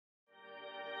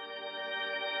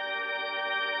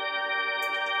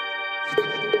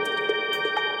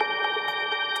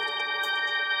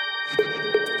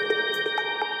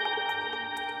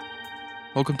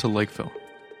Welcome to Lakeville.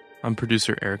 I'm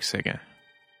producer Eric Seguin.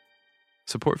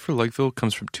 Support for Lakeville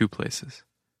comes from two places: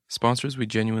 sponsors we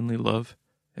genuinely love,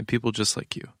 and people just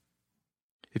like you.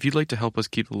 If you'd like to help us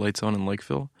keep the lights on in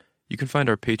Lakeville, you can find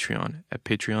our Patreon at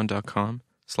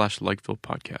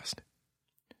patreon.com/LakevillePodcast.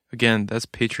 Again, that's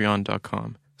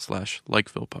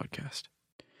patreon.com/LakevillePodcast.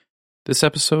 This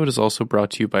episode is also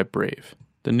brought to you by Brave,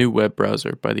 the new web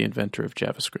browser by the inventor of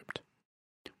JavaScript.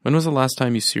 When was the last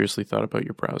time you seriously thought about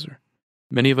your browser?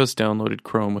 Many of us downloaded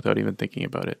Chrome without even thinking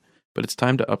about it, but it's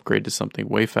time to upgrade to something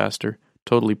way faster,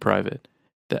 totally private,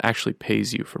 that actually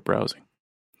pays you for browsing.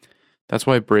 That's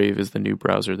why Brave is the new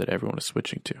browser that everyone is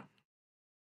switching to.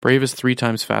 Brave is 3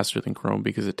 times faster than Chrome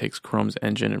because it takes Chrome's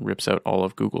engine and rips out all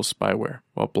of Google's spyware,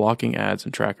 while blocking ads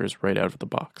and trackers right out of the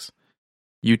box.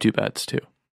 YouTube ads too.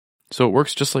 So it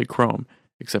works just like Chrome,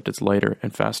 except it's lighter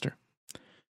and faster.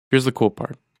 Here's the cool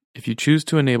part. If you choose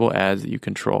to enable ads that you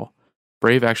control,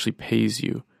 Brave actually pays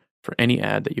you for any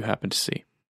ad that you happen to see.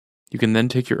 You can then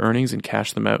take your earnings and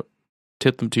cash them out,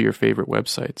 tip them to your favorite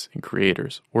websites and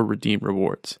creators, or redeem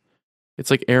rewards. It's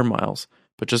like air miles,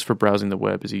 but just for browsing the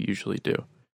web as you usually do.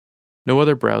 No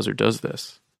other browser does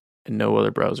this, and no other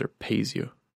browser pays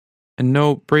you. And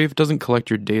no, Brave doesn't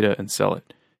collect your data and sell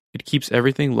it. It keeps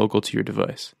everything local to your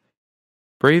device.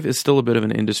 Brave is still a bit of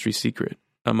an industry secret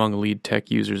among lead tech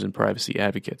users and privacy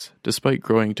advocates, despite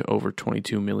growing to over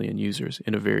 22 million users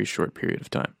in a very short period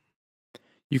of time.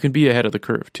 You can be ahead of the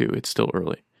curve too, it's still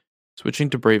early.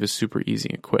 Switching to Brave is super easy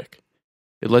and quick.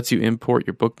 It lets you import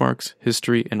your bookmarks,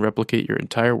 history, and replicate your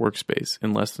entire workspace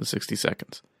in less than 60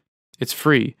 seconds. It's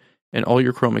free, and all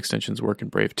your Chrome extensions work in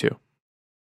Brave too.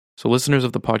 So listeners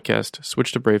of the podcast,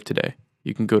 switch to Brave today.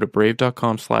 You can go to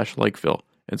brave.com/Lakeville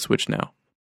and switch now.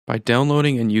 By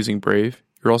downloading and using Brave,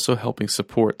 you're also helping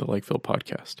support the Lakeville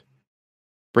podcast.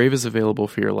 Brave is available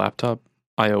for your laptop,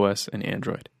 iOS, and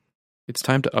Android. It's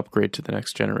time to upgrade to the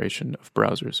next generation of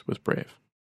browsers with Brave.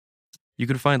 You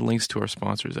can find links to our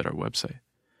sponsors at our website,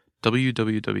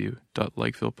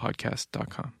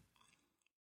 www.lakevillepodcast.com.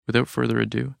 Without further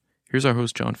ado, here's our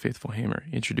host John Faithful Hamer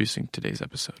introducing today's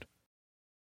episode.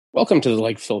 Welcome to the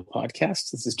Lakeville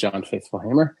podcast. This is John Faithful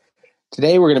Hamer.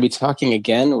 Today we're going to be talking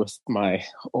again with my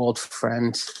old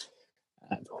friend,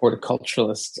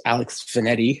 horticulturalist Alex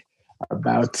Vinetti,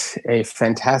 about a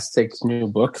fantastic new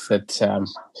book that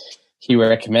he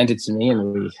recommended to me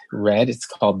and we read. It's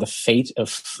called The Fate of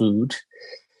Food,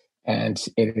 and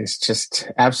it is just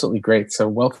absolutely great. So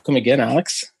welcome again,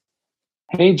 Alex.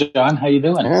 Hey, John. How you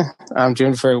doing? I'm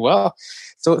doing very well.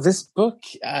 So this book,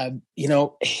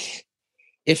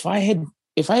 if I had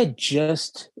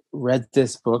just read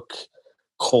this book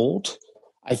cold,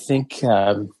 I think,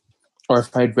 or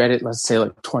if I'd read it, let's say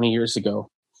like 20 years ago,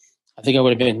 I think I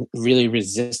would have been really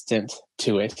resistant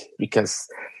to it because,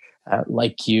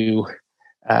 like you,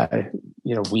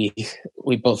 we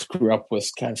both grew up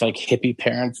with kind of like hippie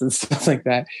parents and stuff like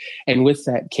that, and with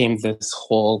that came this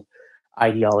whole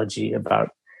ideology about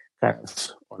kind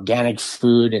of organic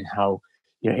food and how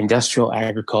industrial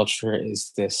agriculture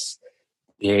is this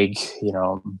big,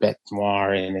 bête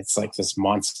noire, and it's like this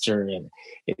monster, and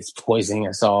it's poisoning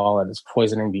us all, and it's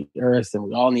poisoning the earth, and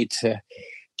we all need to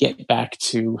get back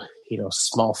to,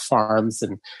 small farms.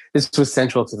 And this was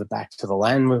central to the Back to the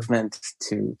Land movement,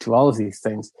 to all of these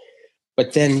things.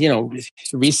 But then,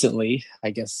 recently,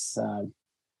 I guess,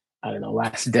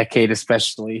 last decade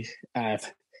especially,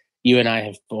 you and I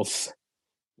have both,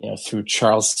 through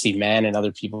Charles C. Mann and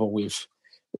other people, we've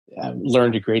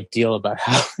learned a great deal about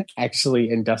how actually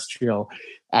industrial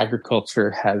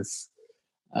agriculture has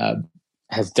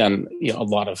done a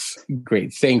lot of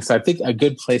great things. So I think a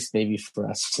good place maybe for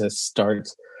us to start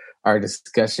our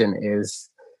discussion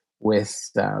is with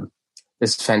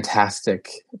this fantastic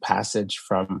passage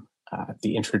from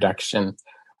the introduction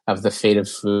of The Fate of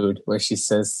Food, where she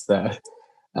says that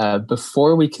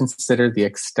before we consider the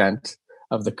extent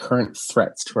of the current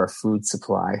threats to our food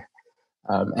supply,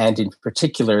 and in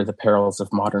particular the perils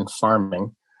of modern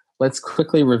farming, let's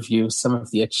quickly review some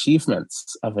of the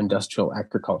achievements of industrial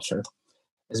agriculture.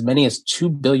 As many as 2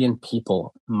 billion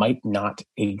people might not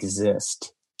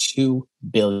exist. 2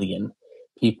 billion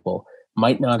people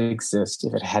might not exist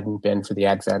if it hadn't been for the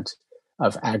advent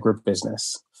of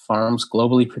agribusiness. Farms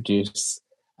globally produce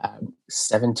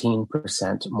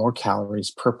 17% more calories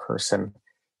per person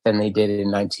than they did in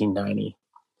 1990.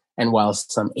 And while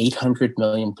some 800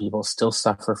 million people still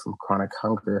suffer from chronic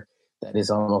hunger, that is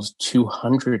almost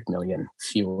 200 million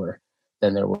fewer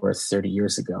than there were 30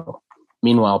 years ago.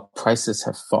 Meanwhile, prices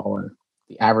have fallen.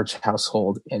 The average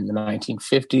household in the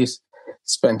 1950s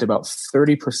spent about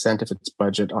 30% of its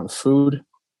budget on food.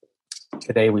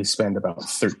 Today, we spend about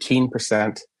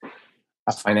 13%,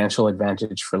 a financial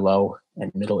advantage for low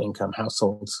and middle income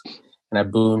households, and a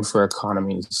boon for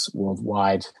economies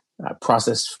worldwide.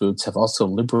 Processed foods have also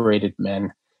liberated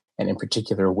men, and in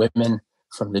particular women,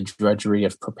 from the drudgery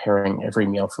of preparing every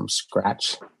meal from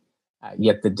scratch.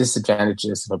 Yet the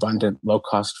disadvantages of abundant,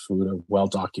 low-cost food are well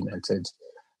documented,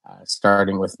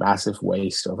 starting with massive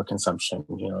waste, overconsumption.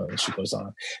 The issue goes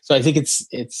on. So I think it's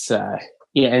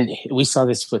and we saw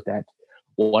this with that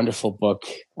wonderful book,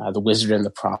 The Wizard and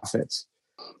the Prophet,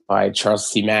 by Charles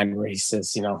C. Mann, where he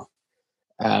says,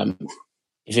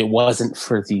 if it wasn't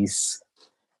for these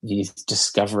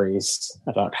discoveries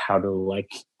about how to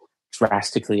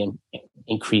drastically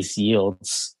increase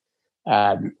yields,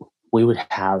 we would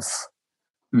have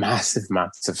massive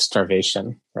amounts of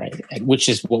starvation, right? Which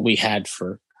is what we had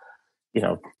for,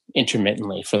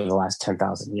 intermittently for the last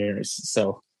 10,000 years.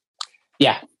 So,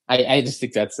 yeah, I just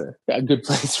think that's a good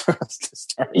place for us to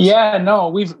start. Yeah, no,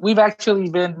 we've actually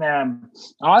been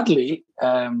oddly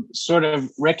sort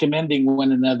of recommending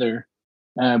one another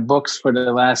books for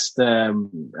the last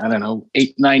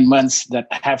 8-9 months that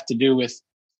have to do with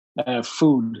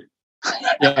food.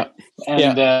 Yeah.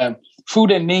 And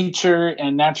food and nature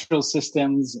and natural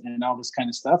systems and all this kind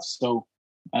of stuff. So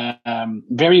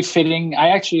very fitting. I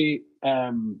actually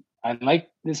I like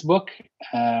this book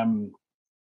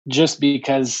just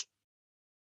because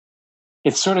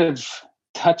it sort of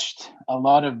touched a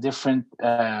lot of different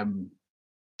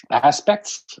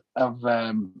aspects of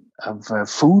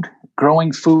food,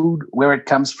 growing food, where it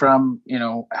comes from,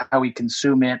 how we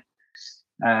consume it,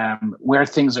 where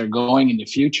things are going in the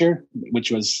future, which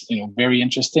was, very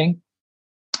interesting.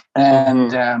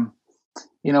 And,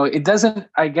 it doesn't,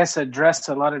 I guess, address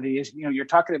a lot of the issues. You're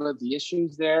talking about the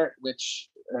issues there, which,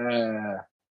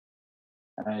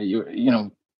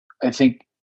 I think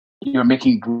you're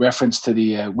making reference to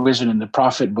the Wizard and the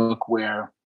Prophet book,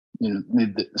 where,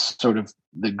 the sort of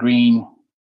the green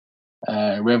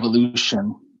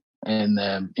revolution and,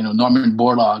 Norman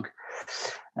Borlaug,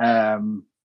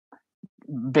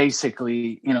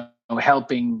 basically,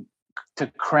 helping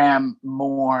to cram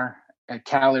more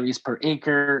calories per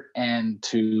acre and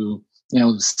to,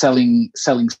 selling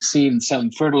seed and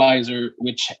selling fertilizer,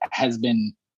 which has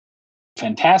been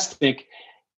fantastic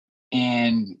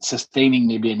in sustaining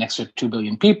maybe an extra 2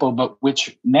 billion people, but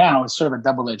which now is sort of a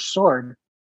double-edged sword.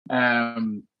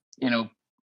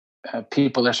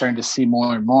 People are starting to see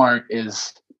more and more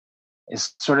is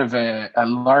sort of a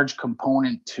large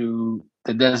component to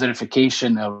the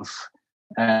desertification of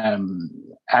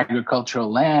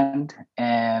agricultural land,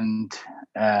 and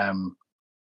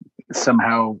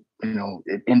somehow,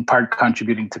 in part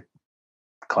contributing to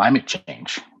climate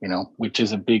change, which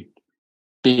is a big,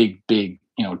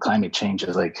 climate change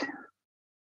is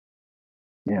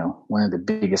one of the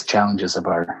biggest challenges of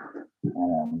our,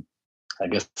 I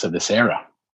guess, of this era.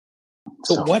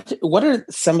 So what are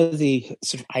some of the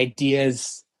sort of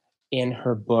ideas in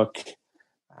her book,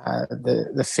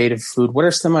 The Fate of Food? What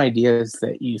are some ideas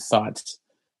that you thought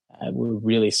were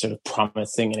really sort of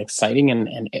promising and exciting,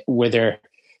 and were there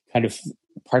kind of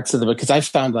parts of the book? Because I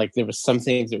found there was some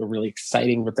things that were really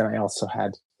exciting, but then I also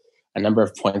had a number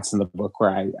of points in the book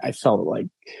where I felt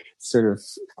sort of,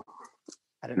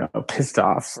 I don't know, pissed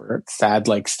off or sad,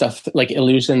 stuff,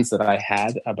 illusions that I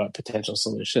had about potential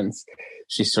solutions.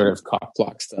 She sort of cock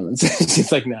blocks them and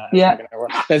she's like, "No,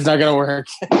 that's not going to work."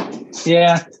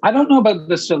 Yeah, I don't know about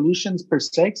the solutions per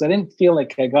se, because I didn't feel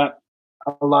like I got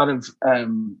a lot of. I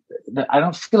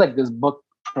don't feel like this book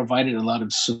provided a lot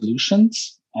of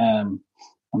solutions,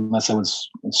 unless I was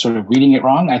sort of reading it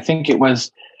wrong. I think it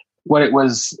was what it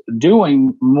was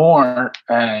doing more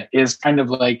is kind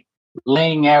of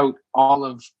laying out all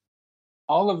of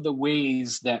the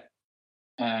ways that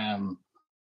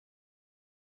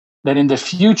that in the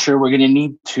future we're going to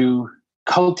need to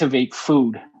cultivate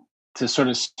food to sort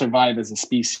of survive as a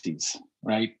species,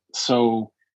 right?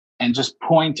 So, and just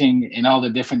pointing in all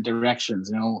the different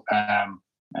directions,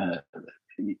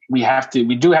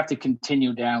 we do have to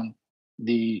continue down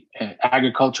the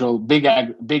agricultural big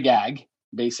ag,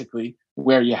 basically,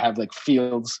 where you have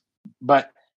fields,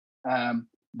 but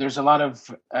there's a lot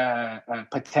of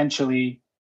potentially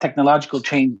technological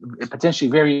change, potentially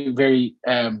very, very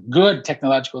good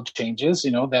technological changes,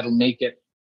 that'll make it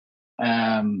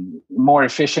more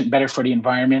efficient, better for the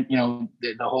environment.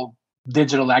 The whole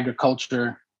digital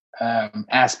agriculture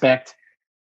aspect,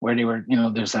 where they were,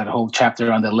 there's that whole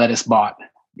chapter on the lettuce bot,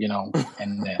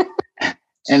 and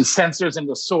and sensors in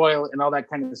the soil and all that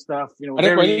kind of stuff. Why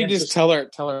don't you just tell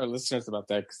our listeners about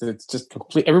that? Because it's just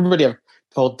complete. Everybody I've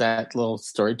told that little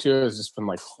story to has just been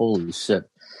like, holy shit.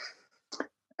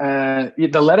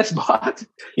 The lettuce bot.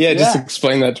 Yeah, just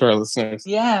explain that to our listeners.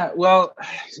 Yeah, well,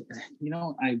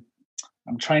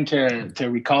 I'm trying to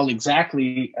recall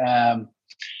exactly.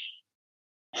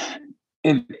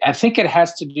 I think it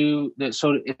has to do that.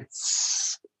 So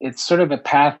it's sort of a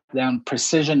path down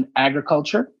precision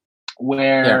agriculture,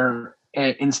 where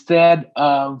instead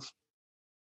of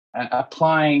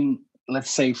applying, let's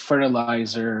say,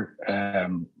 fertilizer,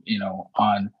 on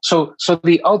so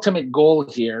the ultimate goal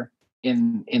here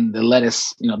in the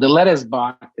lettuce, the lettuce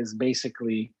bot is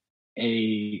basically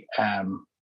a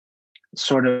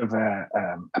sort of a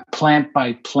plant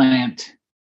by plant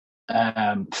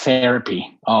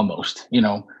therapy almost,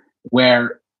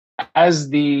 where as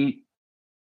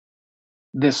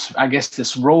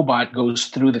this robot goes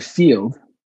through the field,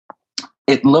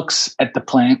 it looks at the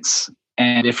plants,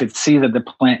 and if it sees that the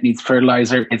plant needs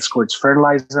fertilizer, it squirts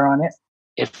fertilizer on it.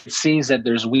 If it sees that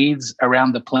there's weeds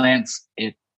around the plants,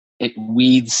 it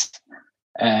weeds,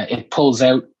 it pulls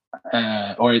out,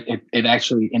 or it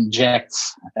actually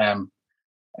injects a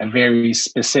very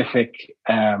specific,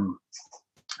 a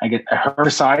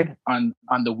herbicide on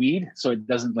the weed, so it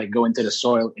doesn't go into the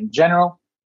soil in general.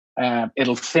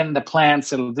 It'll thin the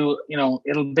plants. It'll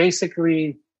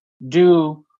basically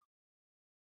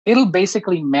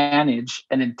manage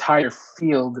an entire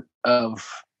field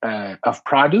of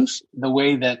produce the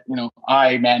way that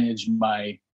I manage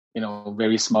my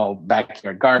very small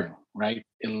backyard garden, right?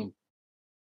 And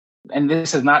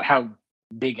this is not how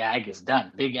big ag is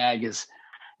done. Big ag is,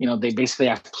 they basically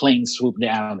have to planes swoop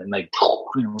down and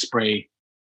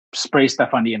spray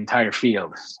stuff on the entire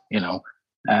field,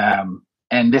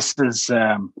 and this is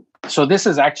this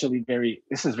is actually very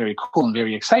cool and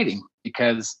very exciting,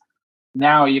 because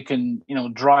now you can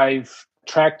drive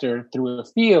tractor through a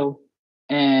field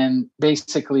and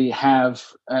basically have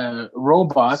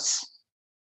robots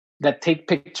that take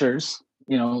pictures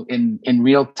in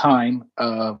real time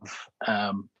of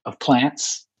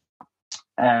plants,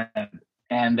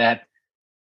 and that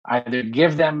either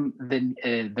give them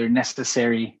their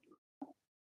necessary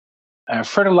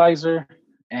fertilizer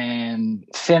and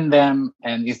thin them,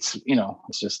 and it's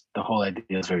just, the whole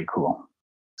idea is very cool.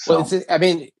 So, Well,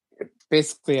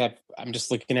 basically, I'm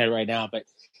just looking at it right now, but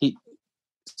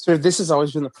this has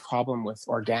always been the problem with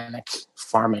organic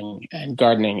farming and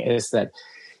gardening, is that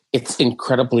it's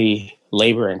incredibly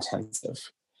labor intensive,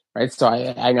 right? So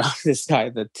I know this guy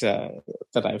that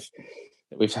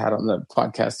we've had on the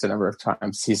podcast a number of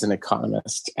times. He's an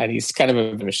economist, and he's kind of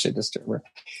a bit of a shit disturber.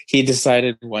 He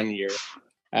decided one year,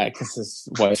 because his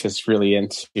wife is really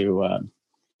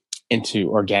into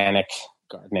organic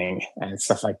gardening and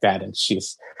stuff like that, and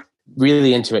she's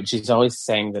really into it. She's always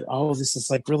saying that, oh, this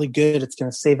is really good. It's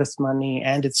going to save us money,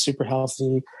 and it's super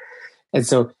healthy. And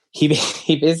so he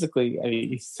basically,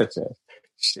 he's such a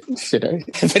shitter,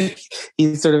 but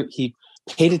he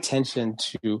paid attention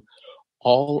to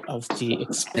all of the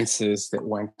expenses that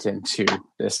went into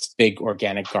this big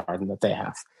organic garden that they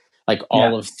have,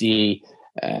 all of the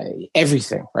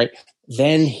everything, right?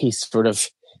 Then he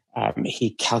he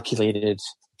calculated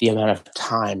the amount of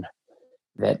time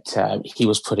that he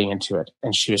was putting into it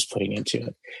and she was putting into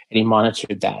it, and he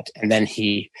monitored that, and then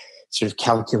he sort of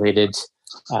calculated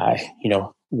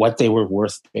what they were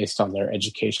worth based on their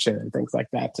education and things like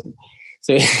that. And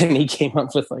so and he came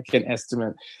up with an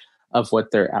estimate of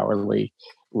what their hourly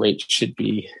rate should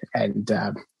be, and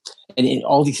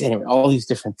all these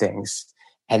different things.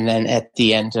 And then at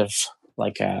the end of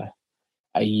a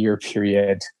year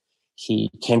period, he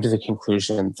came to the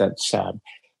conclusion that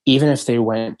even if they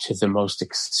went to the most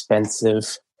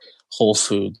expensive Whole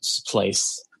Foods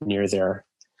place near their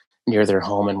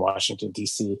home in Washington,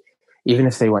 D.C., even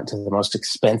if they went to the most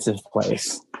expensive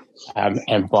place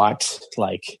and bought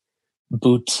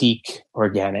boutique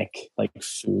organic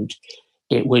food,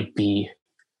 it would be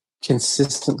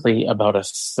consistently about a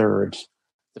third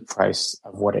the price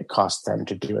of what it cost them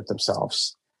to do it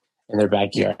themselves in their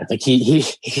backyard.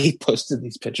 He posted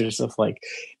these pictures of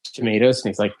tomatoes,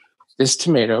 and he's like, this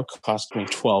tomato cost me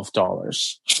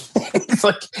 $12.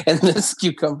 And this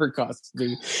cucumber cost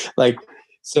me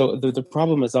so the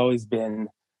problem has always been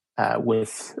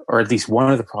with, or at least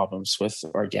one of the problems with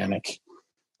organic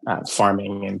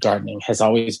farming and gardening has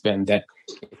always been that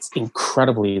it's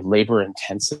incredibly labor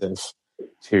intensive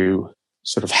to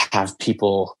sort of have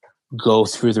people go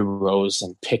through the rows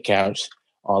and pick out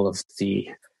all of the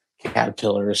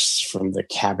caterpillars from the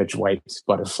cabbage white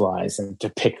butterflies, and to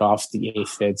pick off the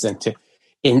aphids, and to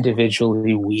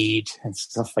individually weed and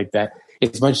stuff like that.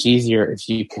 it's much easier if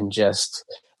you can just,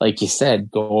 like you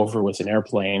said, go over with an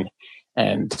airplane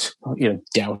and,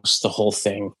 douse the whole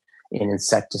thing in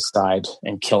insecticide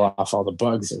and kill off all the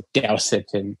bugs, and douse it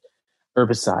in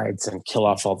herbicides and kill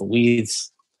off all the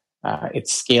weeds. It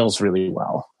scales really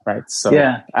well, right? So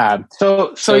yeah.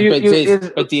 But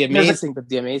the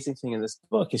amazing thing in this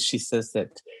book is she says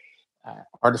that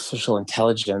artificial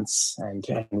intelligence and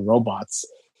robots,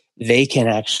 they can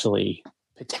actually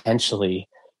potentially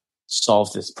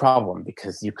solve this problem,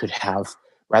 because you could have,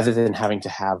 rather than having to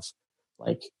have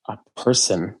like a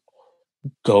person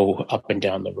go up and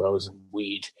down the rows and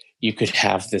weed, you could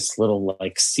have this little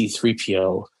like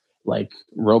C3PO like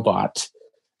robot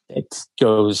that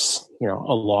goes,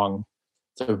 along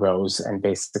the rows and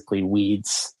basically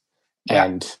weeds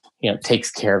and, takes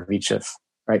care of each of,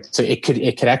 right. So it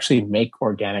could actually make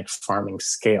organic farming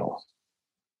scale.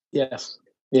 Yes.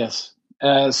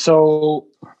 So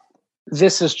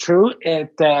this is true.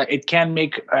 It can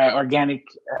make organic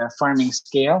farming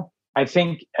scale. I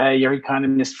think your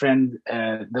economist friend,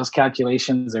 those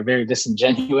calculations are very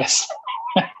disingenuous,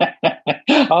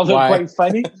 although quite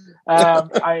funny.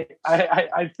 I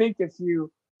think if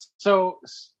you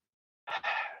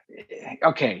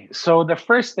okay. So the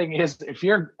first thing is, if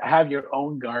you have your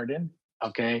own garden,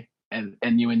 okay, and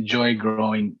you enjoy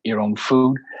growing your own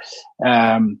food,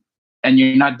 and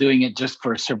you're not doing it just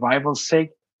for survival's sake,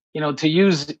 to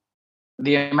use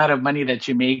the amount of money that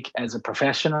you make as a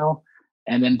professional,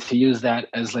 and then to use that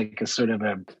as like a sort of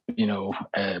a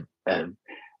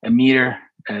meter,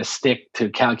 a stick to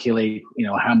calculate,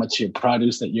 how much your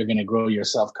produce that you're going to grow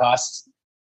yourself costs,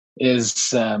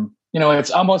 is,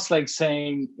 it's almost like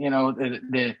saying,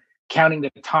 the counting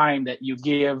the time that you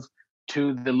give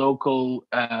to the local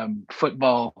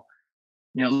football,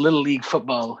 little league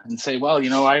football, and say, well,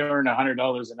 I earn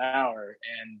 $100 an hour,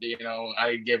 and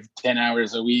I give 10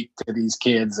 hours a week to these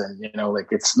kids, and like,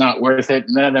 it's not worth it.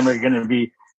 None of them are going to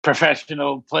be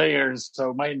professional players,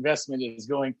 so my investment is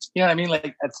going. You know what I mean?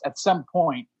 Like, at some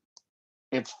point,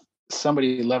 if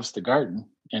somebody loves the garden,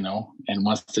 and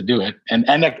wants to do it,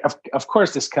 and of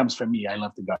course, this comes from me. I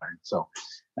love the garden, so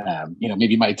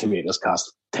maybe my tomatoes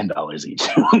cost $10 each.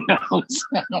 Who knows?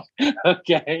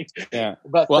 Okay. Yeah.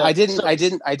 But I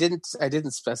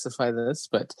didn't specify this,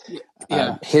 but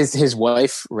his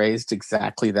wife raised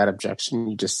exactly that objection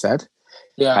you just said.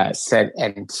 Yeah.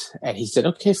 And he said,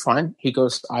 okay, fine. He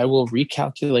goes, I will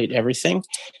recalculate everything,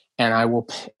 and I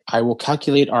will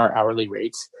calculate our hourly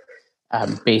rates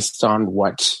based on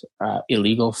what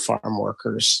illegal farm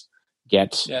workers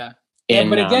get. Yeah.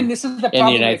 But again, this is the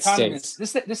problem with economists.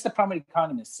 This is the problem with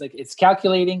economists. Like, it's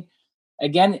calculating.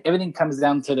 Again, everything comes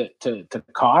down to the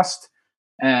cost,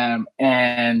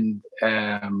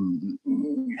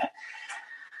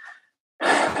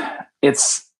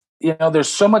 it's, there's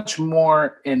so much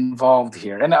more involved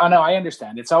here. And I know, I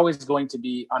understand, it's always going to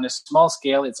be on a small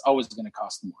scale. It's always going to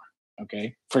cost more.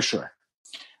 Okay, for sure.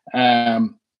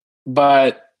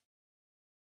 But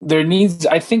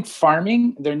I think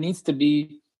farming, there needs to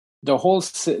be,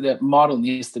 the model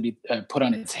needs to be put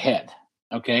on its head.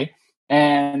 Okay.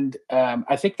 And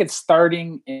I think it's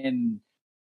starting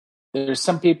there's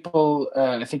some people,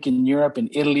 I think in Europe and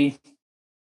Italy,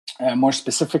 more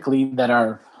specifically, that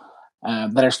are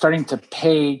starting to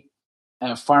pay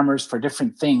farmers for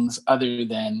different things other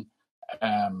than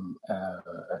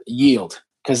yield.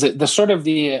 Because the sort of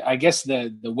I guess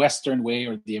the Western way,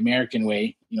 or the American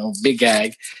way, big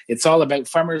ag, it's all about,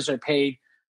 farmers are paid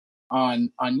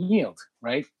on yield,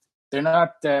 right? They're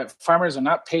not, farmers are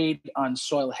not paid on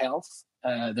soil health.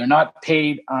 They're not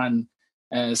paid on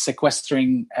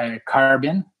sequestering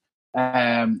carbon.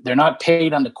 They're not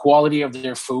paid on the quality of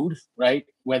their food, right?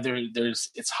 Whether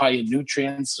it's high in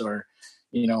nutrients, or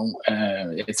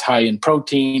it's high in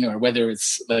protein, or whether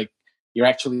it's like you're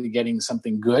actually getting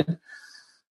something good.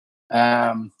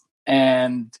 And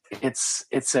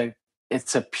it's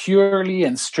a purely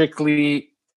and strictly,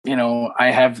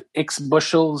 I have X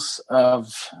bushels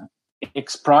of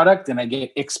X product, and I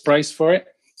get X price for it.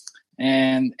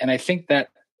 And I think that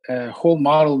whole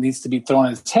model needs to be thrown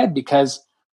on its head, because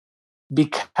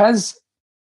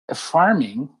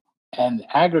farming and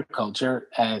agriculture,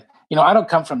 I don't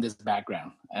come from this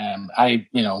background.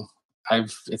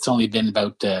 It's only been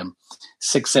about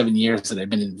 6-7 years that I've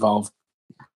been involved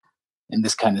in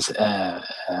this kind of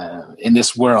in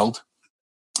this world,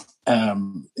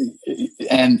 and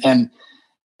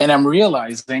I'm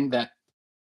realizing that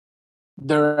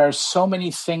there are so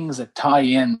many things that tie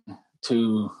in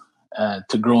to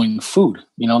growing food.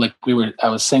 Like I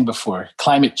was saying before,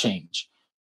 climate change,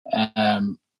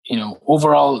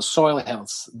 overall soil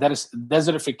health, that is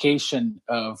desertification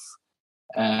of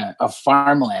of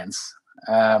farmlands,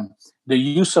 the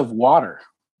use of water,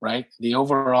 right? The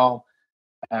overall.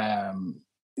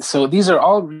 So these are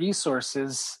all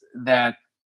resources that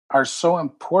are so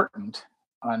important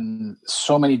on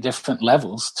so many different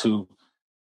levels to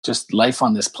just life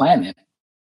on this planet.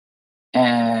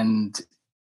 And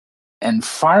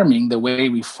farming, the way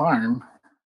we farm,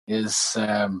 is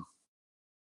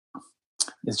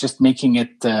just making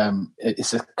it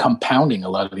it's compounding a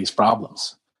lot of these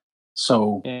problems.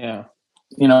 So Yeah.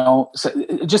 So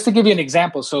just to give you an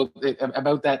example, so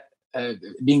about that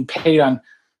being paid on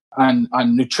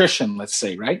nutrition, let's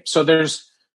say, right? So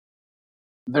there's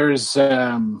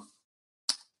I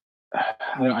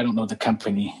don't know the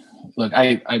company. Look,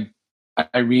 I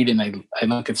read and I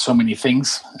look at so many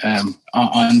things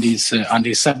on these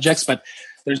subjects, but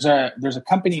there's a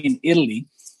company in Italy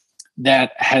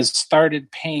that has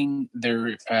started paying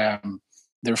their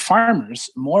farmers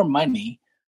more money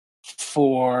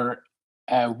for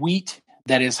wheat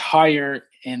that is higher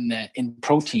in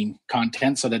protein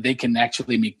content, so that they can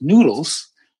actually make noodles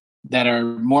that are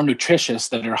more nutritious,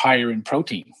 that are higher in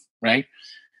protein, right?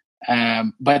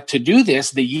 But to do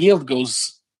this, the yield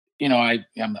goes. I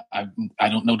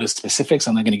don't know the specifics.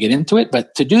 I'm not going to get into it.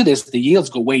 But to do this, the yields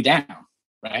go way down,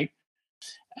 right?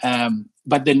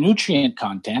 But the nutrient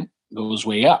content goes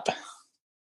way up,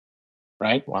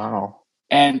 right? Wow.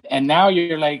 And now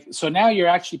you're now you're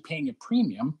actually paying a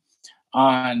premium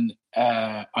on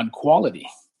quality.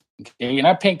 Okay? You're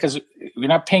not paying for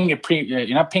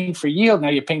yield. Now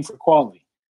you're paying for quality,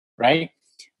 right?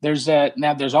 There's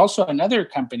also another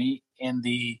company in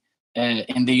the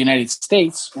United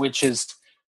States which is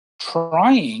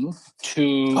trying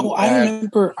to. Oh, I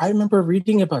remember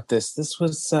reading about this. This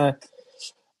was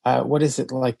what is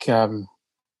it, like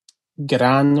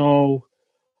Grano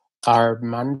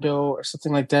Armando or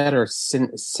something like that, or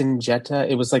Syngenta.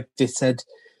 It was like they said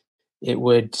it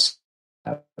would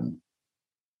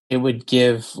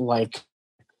give like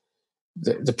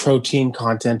the protein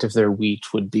content of their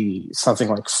wheat would be something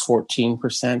like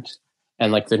 14%,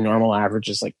 and like the normal average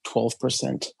is like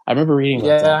 12%. I remember reading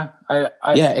about that.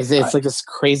 It's like this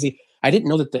crazy. I didn't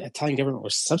know that the Italian government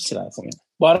was subsidizing it.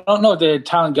 Well, I don't know if the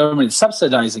Italian government is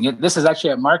subsidizing it. This is actually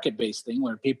a market-based thing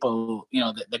where people,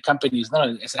 the companies,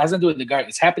 it has to do with the government.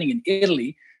 It's happening in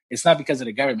Italy. It's not because of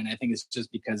the government. I think it's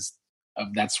just because of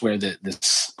that's where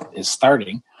this is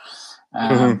starting.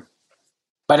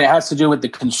 But it has to do with the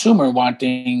consumer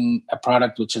wanting a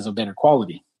product which is of better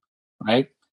quality, right?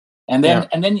 And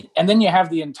then you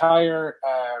have the entire.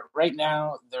 Right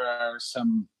now, there are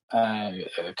some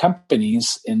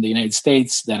companies in the United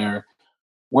States that are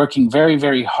working very,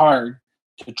 very hard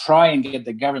to try and get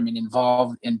the government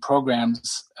involved in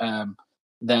programs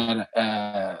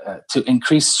that to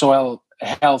increase soil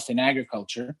health in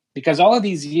agriculture. Because all of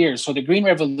these years, so the Green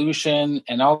Revolution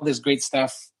and all this great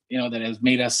stuff, that has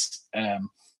made us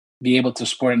be able to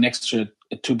support an extra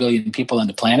 2 billion people on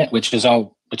the planet, which is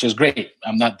great.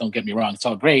 Don't get me wrong, it's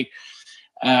all great.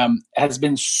 Has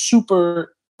been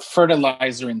super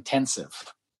fertilizer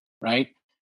intensive, right?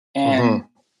 And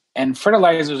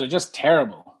fertilizers are just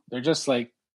terrible. They're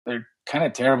kind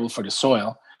of terrible for the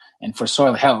soil and for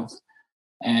soil health.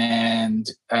 And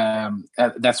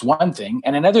that's one thing.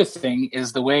 And another thing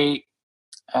is the way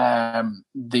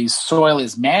the soil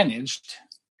is managed.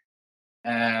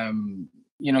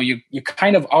 You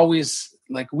kind of always,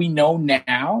 like, we know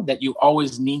now that you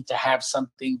always need to have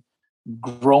something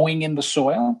growing in the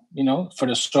soil, for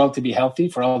the soil to be healthy,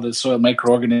 for all the soil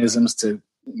microorganisms to,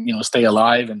 stay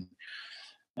alive and,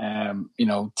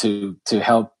 to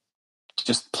help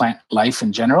just plant life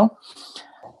in general.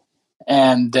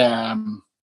 And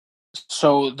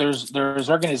so there's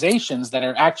organizations that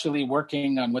are actually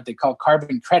working on what they call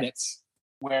carbon credits,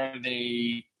 where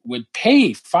they would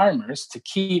pay farmers to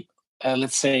keep,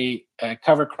 let's say,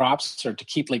 cover crops, or to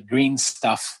keep like green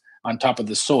stuff on top of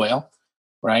the soil,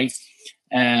 right?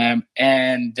 And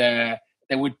they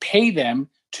would pay them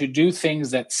to do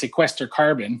things that sequester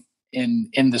carbon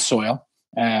in the soil.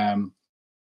 So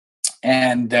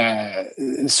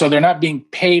they're not being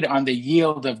paid on the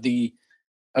yield of the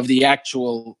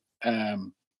actual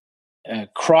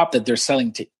crop that they're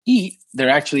selling to eat. They're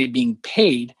actually being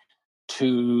paid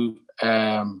to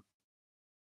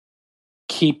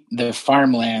keep the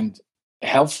farmland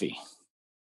healthy,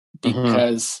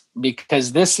 because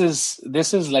this is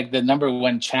like the number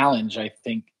one challenge, I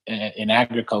think, in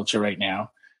agriculture right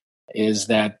now, is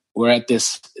that we're at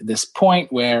this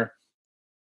point where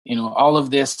all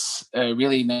of this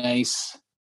really nice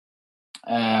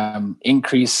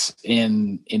increase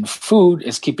in food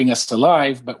is keeping us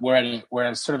alive, but we're at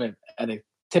a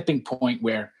tipping point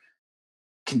where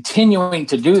continuing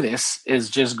to do this is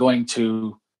just going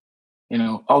to,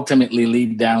 ultimately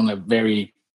lead down a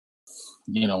very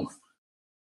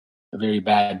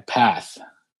bad path.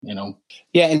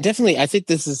 Yeah, and definitely, I think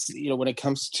this is, when it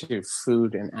comes to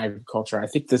food and agriculture, I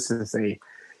think this is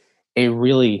a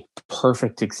really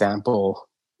perfect example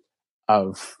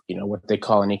of, what they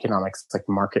call in economics, like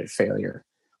market failure.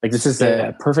 Like this is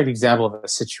a perfect example of a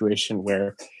situation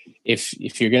where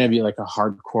if you're going to be like a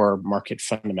hardcore market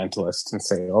fundamentalist and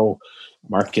say, oh,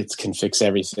 markets can fix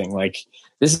everything, like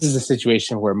this is a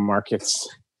situation where markets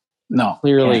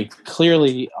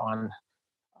clearly on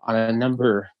a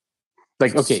number,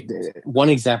 like, okay, one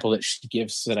example that she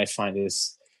gives that I find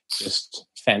is just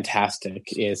fantastic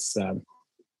is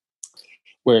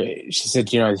where she said,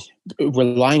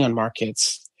 relying on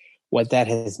markets, what that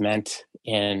has meant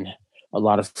in a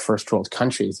lot of first world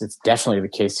countries, it's definitely the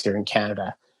case here in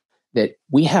Canada, that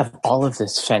we have all of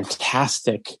this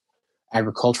fantastic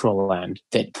agricultural land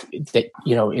that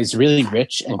is really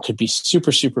rich and could be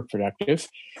super, super productive.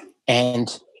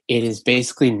 And it is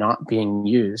basically not being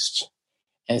used.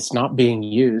 And it's not being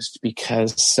used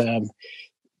because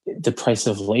the price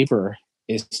of labor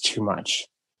is too much.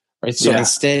 Right. So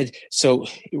instead,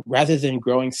 rather than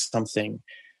growing something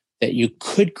that you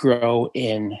could grow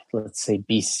in, let's say,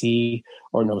 BC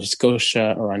or Nova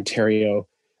Scotia or Ontario,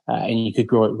 and you could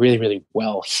grow it really, really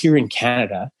well here in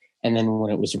Canada, and then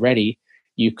when it was ready,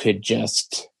 you could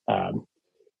just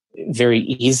very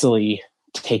easily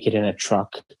take it in a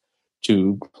truck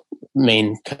to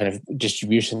main kind of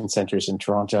distribution centers in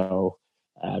Toronto,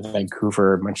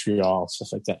 Vancouver, Montreal,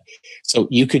 stuff like that. So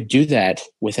you could do that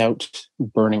without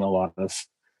burning a lot of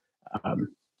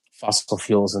fossil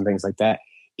fuels and things like that.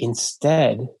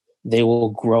 Instead, they will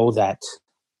grow that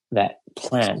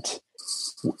plant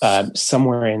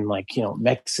somewhere in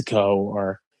Mexico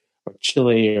or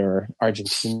Chile or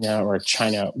Argentina or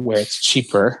China where it's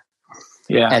cheaper.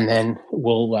 Yeah, and then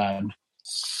we'll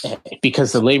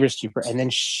because the labor is cheaper, and then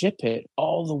ship it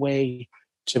all the way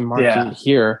to market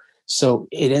here. So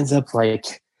it ends up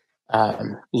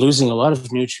losing a lot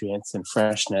of nutrients and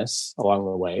freshness along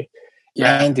the way.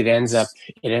 Yeah. And it ends up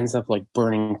like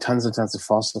burning tons and tons of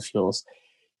fossil fuels.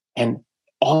 And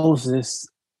all of this,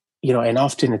 and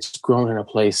often it's grown in a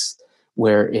place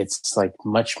where it's like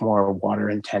much more water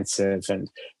intensive and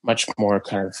much more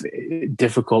kind of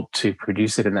difficult to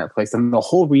produce it in that place. And the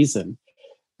whole reason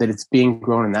that it's being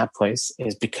grown in that place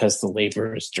is because the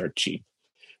labor is dirt cheap.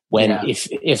 When if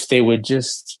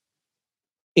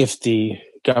the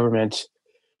government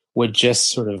would just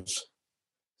sort of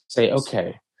say,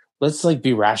 okay, let's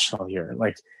be rational here.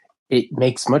 Like it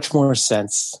makes much more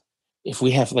sense if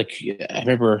we have I can't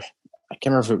remember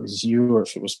if it was you or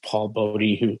if it was Paul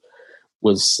Bodie who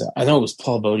was, I know it was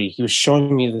Paul Bodie. He was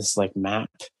showing me this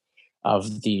map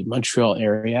of the Montreal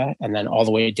area and then all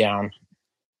the way down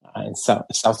in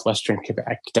southwestern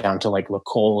Quebec down to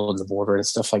Lacole and the border and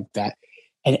stuff like that.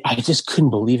 And I just couldn't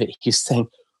believe it. He's saying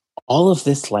all of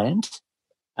this land,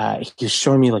 he was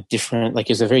showing me different, it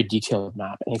was a very detailed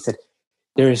map. And he said,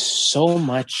 there is so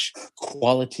much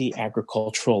quality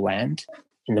agricultural land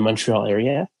in the Montreal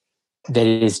area that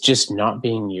it is just not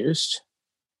being used.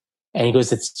 And he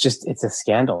goes, it's a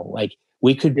scandal.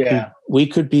 We could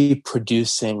be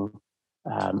producing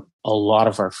a lot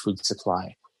of our food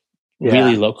supply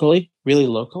really locally.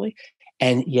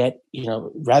 And yet,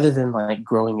 rather than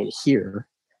growing it here,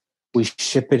 we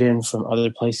ship it in from other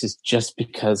places just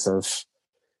because of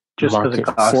market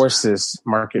forces.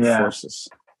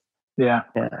 Yeah.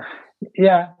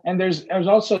 Yeah. And there's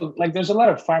also there's a lot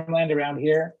of farmland around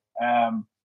here.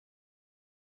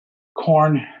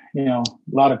 Corn, a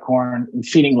lot of corn,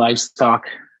 feeding livestock,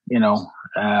 and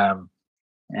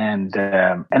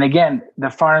again, the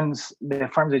farms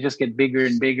they just get bigger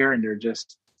and bigger, and they're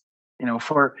just,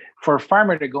 for a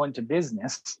farmer to go into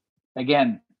business,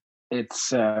 again,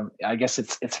 it's I guess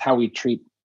it's how we treat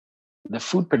the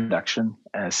food production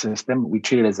system. We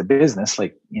treat it as a business,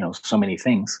 so many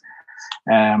things.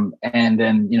 And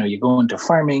then, you go into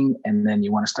farming and then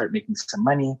you want to start making some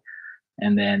money.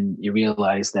 And then you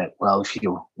realize that, well, if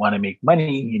you want to make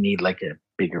money, you need a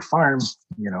bigger farm,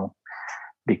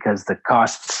 because the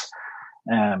costs,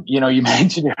 you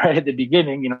mentioned it right at the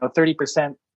beginning,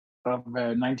 30% of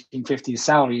 1950s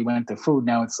salary went to food.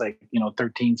 Now it's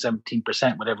 13,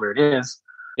 17%, whatever it is.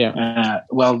 Yeah.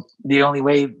 Well, the only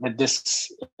way that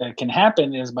this can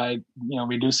happen is by,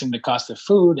 reducing the cost of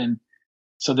food. And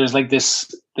so there's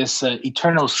this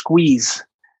eternal squeeze,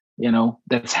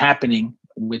 that's happening,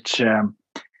 which, and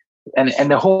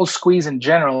the whole squeeze in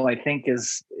general, I think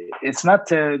it's not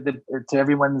to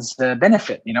everyone's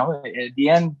benefit. At the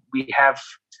end, we have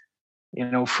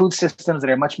food systems that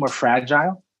are much more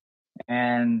fragile,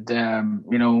 and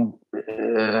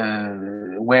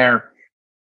where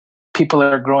people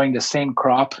are growing the same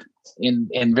crop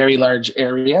in very large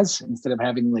areas instead of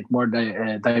having like more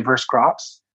diverse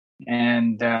crops.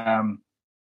 And I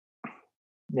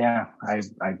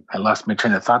lost my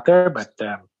train of thought there, but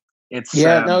it's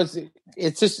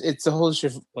it's a whole issue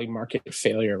of like market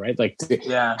failure, right? Like,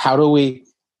 yeah. how do we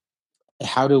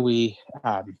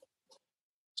sort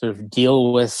of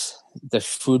deal with the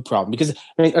food problem? Because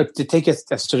to take a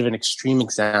sort of an extreme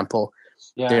example,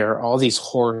 there are all these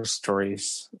horror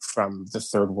stories from the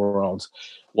third world.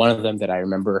 One of them that I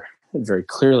remember very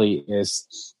clearly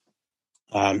is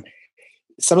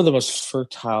some of the most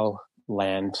fertile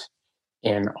land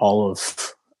in all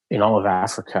of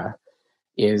Africa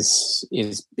is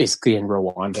basically in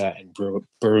Rwanda and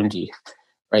Burundi,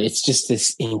 right? It's just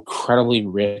this incredibly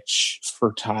rich,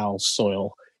 fertile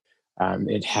soil.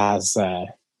 It has a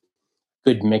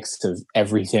good mix of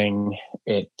everything.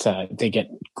 They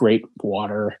get great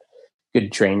water,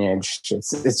 good drainage.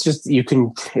 It's just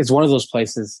it's one of those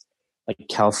places like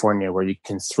California where you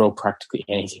can throw practically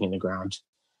anything in the ground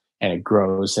and it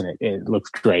grows and it looks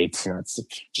great. It's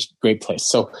just a great place.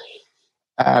 So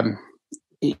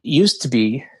it used to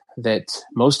be that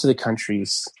most of the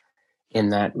countries in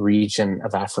that region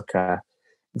of Africa,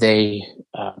 they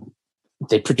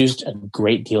produced a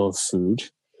great deal of food.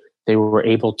 They were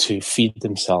able to feed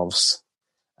themselves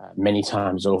many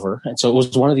times over. And so it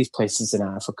was one of these places in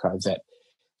Africa that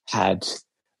had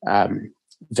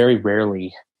very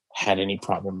rarely had any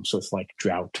problems with like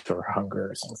drought or hunger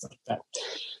or things like that.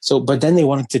 So, but then they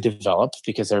wanted to develop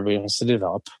because everybody wants to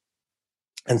develop.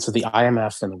 And so the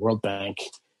IMF and the World Bank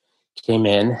came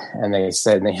in and they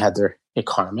said, and they had their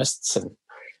economists, and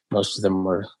most of them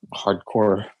were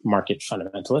hardcore market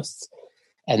fundamentalists.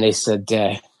 And they said,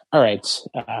 all right,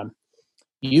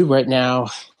 you right now,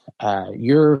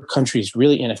 your country is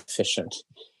really inefficient.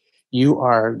 You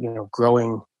are,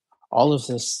 growing all of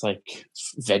this like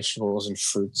vegetables and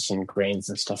fruits and grains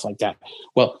and stuff like that.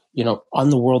 Well, on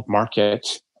the world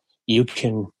market, you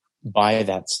can buy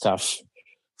that stuff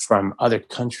from other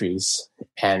countries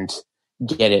and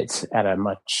get it at a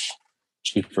much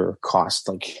cheaper cost.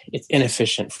 Like, it's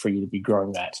inefficient for you to be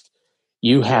growing that.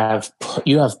 You have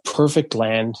perfect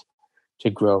land to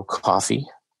grow coffee.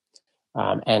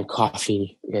 And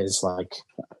coffee is like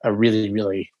a really,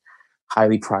 really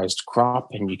highly prized crop,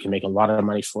 and you can make a lot of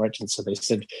money for it. And so they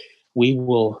said, we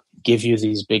will give you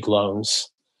these big loans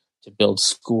to build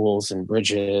schools and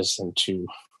bridges and to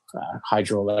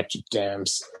hydroelectric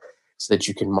dams so that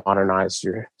you can modernize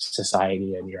your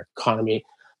society and your economy.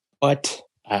 But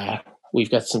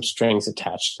we've got some strings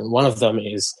attached. And one of them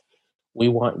is we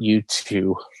want you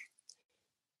to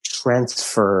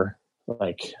transfer,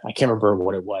 like, I can't remember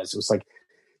what it was. It was like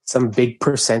some big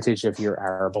percentage of your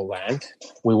arable land.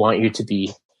 We want you to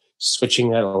be switching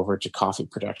that over to coffee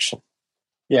production.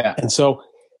 Yeah. And so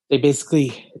they just,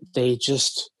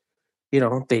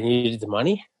 they needed the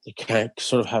money. They can't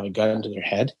sort of have a gun to their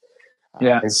head.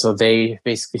 Yeah. And so they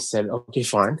basically said, okay,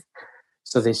 fine.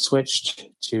 So they switched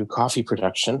to coffee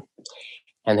production,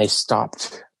 and they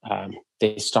stopped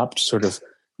sort of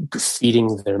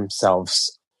feeding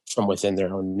themselves from within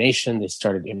their own nation. They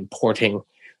started importing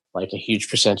like a huge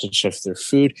percentage of their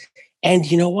food.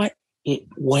 And you know what? It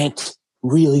went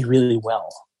really, really well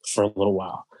for a little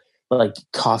while. Like,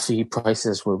 coffee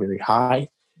prices were really high.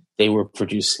 They were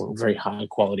producing very high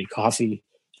quality coffee.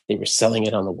 They were selling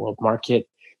it on the world market.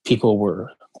 People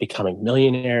were becoming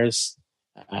millionaires.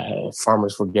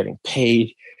 Farmers were getting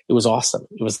paid. It was awesome.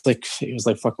 It was like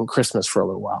fucking Christmas for a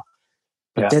little while.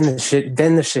 But then the shit hit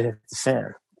the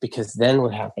fan, because then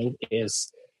what happened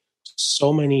is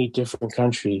so many different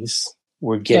countries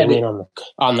were getting in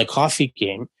on the coffee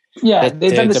game. Yeah,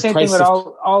 they've done the same thing with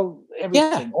all everything.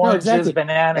 Yeah, oranges, exactly.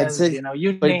 bananas, you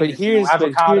name it. But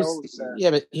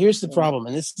here's the problem,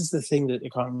 and this is the thing that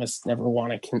economists never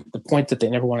want to. The point that they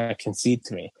never want to concede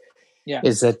to me,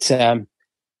 is that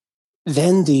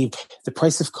then the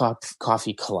price of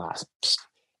coffee collapsed,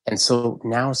 and so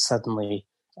now suddenly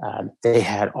they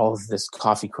had all of this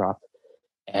coffee crop,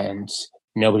 and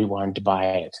nobody wanted to buy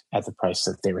it at the price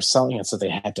that they were selling, and so they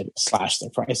had to slash their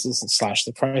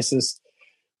prices.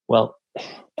 Well,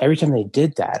 every time they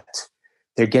did that,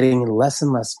 they're getting less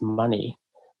and less money,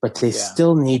 but they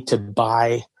still need to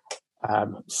buy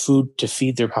food to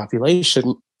feed their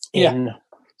population in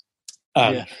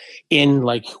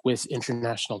like with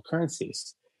international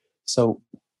currencies. So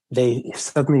they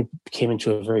suddenly came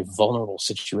into a very vulnerable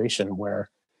situation where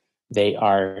they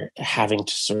are having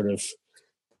to sort of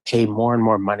pay more and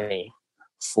more money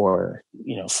for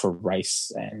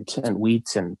rice and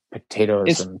wheat and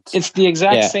potatoes. It's the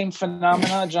exact same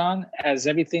phenomena, John, as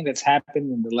everything that's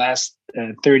happened in the last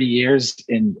 30 years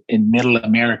in Middle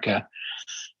America,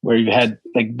 where you had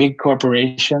like big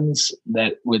corporations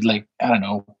that would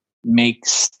make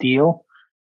steel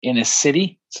in a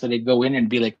city. So they'd go in and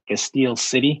be like a steel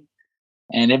city,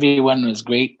 and everyone was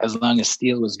great as long as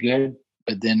steel was good.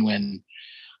 But then when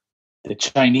the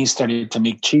Chinese started to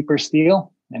make cheaper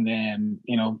steel, and then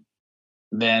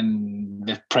then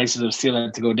the prices of steel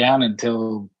had to go down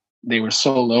until they were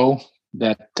so low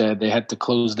that they had to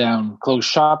close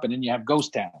shop, and then you have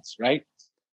ghost towns, right?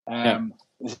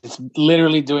 It's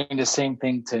literally doing the same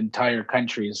thing to entire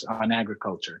countries on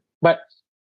agriculture. But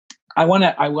I want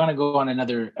to go on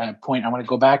another point. I want to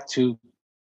go back to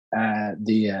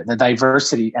the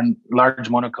diversity and large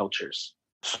monocultures.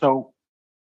 So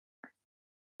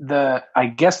the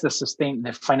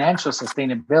financial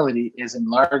sustainability is in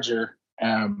larger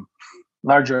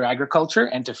agriculture,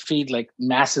 and to feed like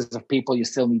masses of people, you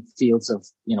still need fields of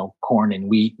corn and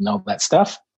wheat and all that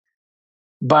stuff.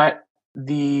 But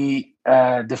the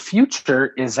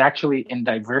future is actually in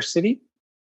diversity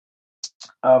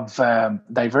of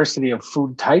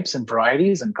food types and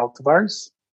varieties and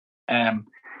cultivars,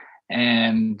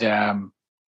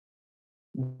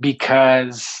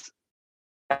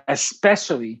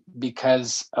 especially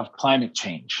because of climate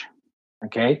change.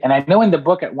 Okay, and I know in the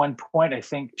book at one point, I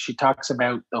think she talks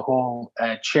about the whole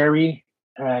cherry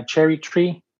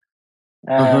tree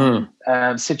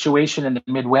situation in the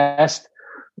Midwest,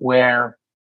 where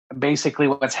basically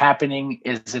what's happening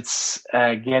is it's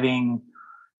getting,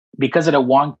 because of the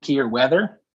wonkier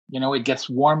weather, it gets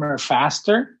warmer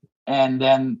faster, and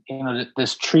then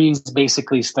this trees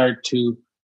basically start to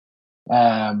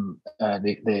the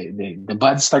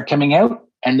buds start coming out,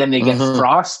 and then they get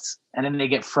frosts, and then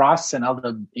all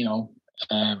the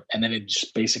and then it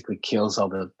just basically kills all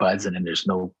the buds, and then there's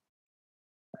no.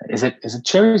 Is it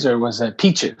cherries or was it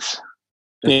peaches?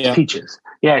 Yeah. Peaches.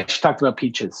 Yeah, she talked about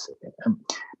peaches,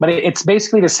 but it's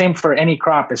basically the same for any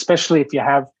crop, especially if you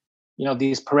have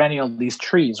these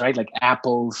trees, right? Like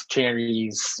apples,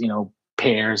 cherries,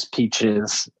 pears,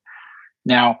 peaches.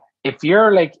 Now, if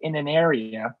you're like in an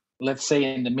area, let's say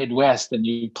in the Midwest, and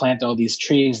you plant all these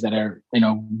trees that are,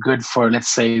 good for, let's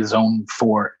say, zone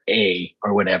 4A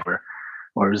or whatever,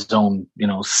 or zone,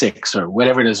 6 or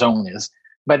whatever the zone is.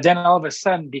 But then all of a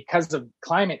sudden, because of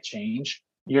climate change,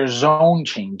 your zone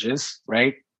changes,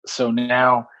 right? So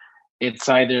now it's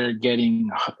either getting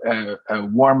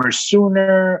warmer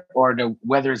sooner, or the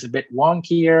weather is a bit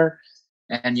wonkier,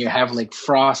 and you have like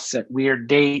frosts at weird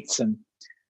dates. And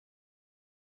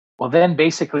well, then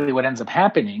basically what ends up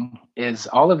happening is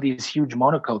all of these huge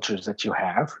monocultures that you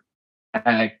have,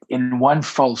 in one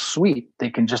fell sweep,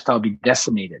 they can just all be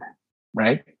decimated,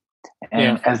 right?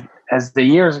 And as the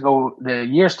years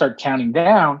start counting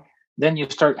down, then you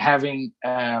start having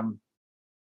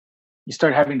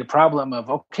the problem of,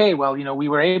 okay, well, we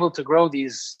were able to grow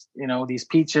these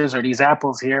peaches or these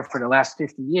apples here for the last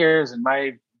 50 years, and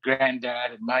my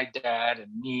granddad and my dad and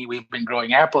me, we've been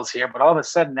growing apples here, but all of a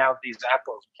sudden now these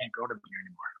apples, we can't grow them here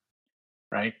anymore,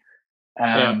 right?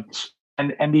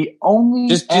 And the only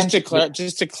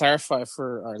just to clarify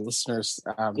for our listeners,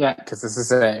 because this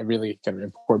is a really kind of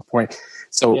important point.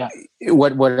 So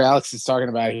what Alex is talking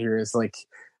about here is like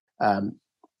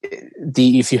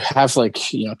if you have like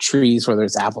trees, whether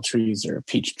it's apple trees or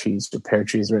peach trees or pear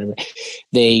trees or whatever,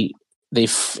 they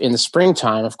in the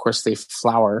springtime, of course, they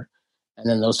flower, and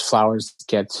then those flowers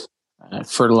get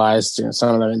fertilized,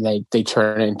 some of them, and they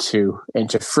turn into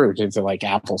fruit, into like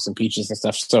apples and peaches and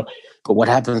stuff. So, but what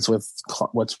happens with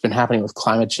what's been happening with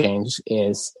climate change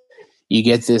is you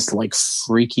get this like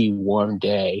freaky warm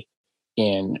day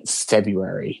in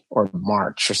February or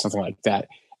March or something like that,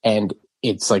 and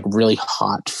it's like really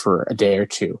hot for a day or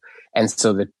two, and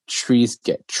so the trees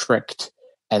get tricked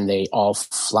and they all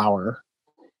flower.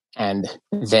 And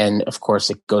then, of course,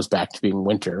 it goes back to being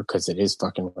winter because it is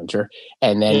fucking winter.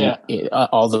 And then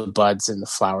all the buds and the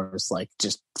flowers like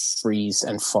just freeze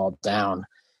and fall down.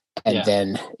 And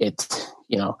then it,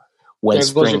 when there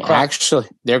spring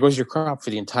there goes your crop for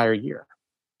the entire year.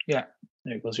 Yeah,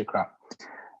 there goes your crop.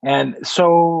 And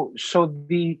so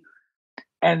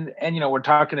we're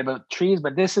talking about trees,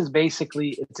 but this is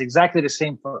basically, it's exactly the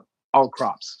same for all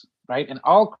crops, right? And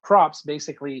all crops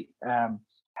basically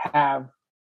have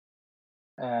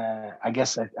I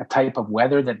guess a type of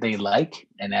weather that they like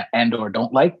and or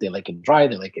don't like. They like it dry.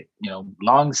 They like it,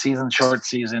 long season, short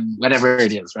season, whatever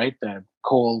it is, right?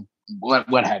 Cold,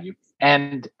 what have you.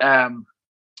 And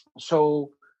so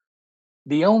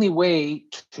the only way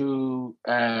to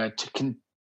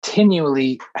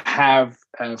continually have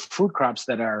food crops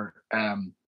that are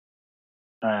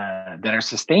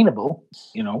sustainable,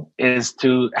 is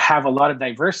to have a lot of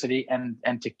diversity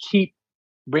and to keep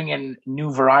bringing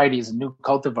new varieties and new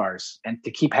cultivars, and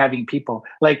to keep having people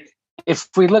like, if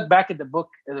we look back at the book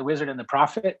The Wizard and the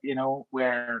Prophet,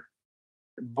 where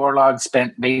Borlaug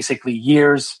spent basically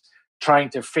years trying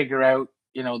to figure out,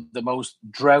 the most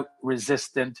drought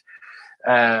resistant,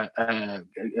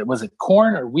 was it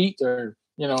corn or wheat, or,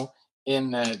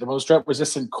 in the most drought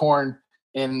resistant corn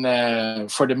in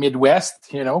for the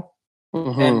Midwest,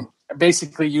 and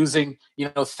basically using,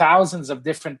 thousands of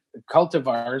different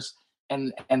cultivars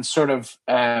and sort of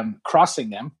crossing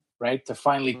them, right, to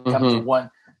finally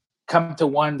come to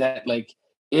one that like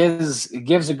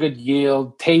gives a good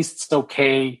yield, tastes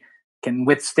okay, can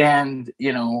withstand,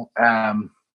 the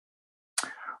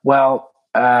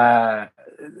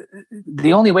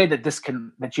only way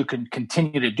that you can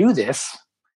continue to do this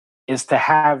is to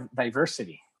have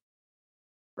diversity,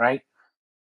 right?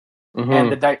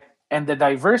 And the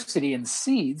diversity in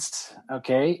seeds,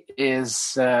 okay,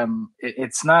 is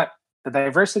it's not, the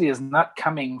diversity is not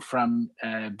coming from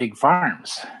big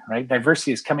farms, right?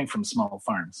 Diversity is coming from small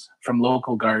farms, from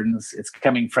local gardens. It's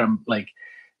coming from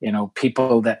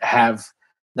people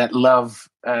that love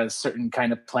a certain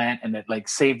kind of plant, and that like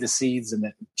save the seeds and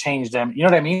that change them. You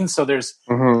know what I mean? So there's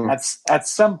at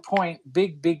some point,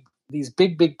 these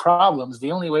big problems.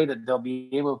 The only way that they'll be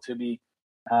able to be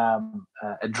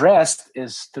addressed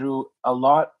is through a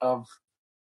lot of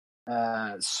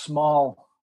small,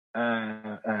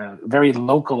 very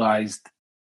localized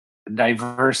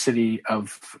diversity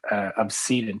of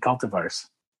seed and cultivars.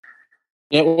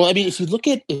 Yeah, well, I mean, if you look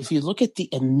at the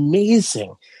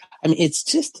amazing, I mean,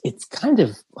 it's kind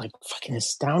of like fucking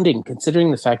astounding,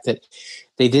 considering the fact that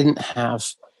they didn't have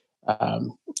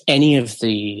any of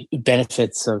the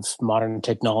benefits of modern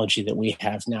technology that we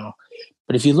have now.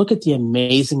 But if you look at the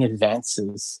amazing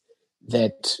advances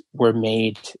that were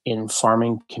made in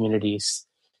farming communities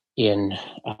in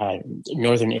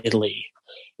northern Italy,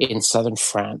 in southern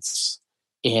France,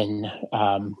 in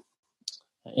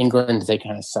England, they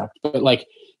kind of sucked, but like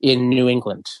in New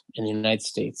England, in the United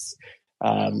States,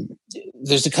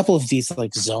 there's a couple of these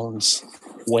like zones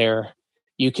where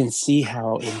you can see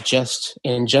how in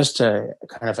just a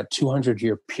kind of a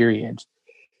 200-year period,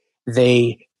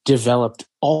 they developed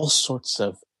all sorts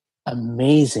of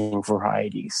amazing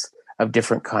varieties of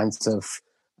different kinds of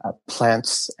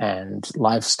plants and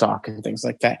livestock and things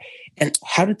like that. And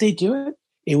how did they do it?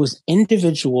 It was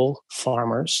individual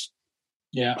farmers,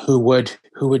 who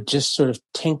would just sort of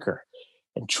tinker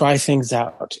and try things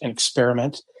out and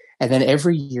experiment. And then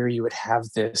every year you would have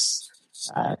this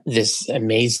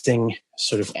amazing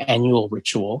sort of annual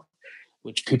ritual,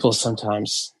 which people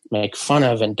sometimes make fun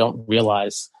of and don't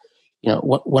realize.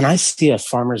 When I see a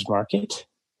farmer's market,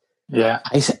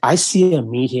 I see a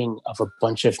meeting of a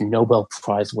bunch of Nobel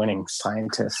Prize winning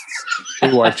scientists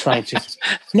who are trying to.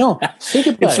 No, think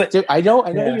about it. I know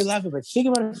you're laughing, but think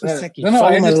about it for a second.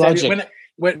 Follow my logic.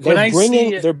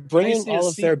 They're bringing all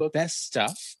of their best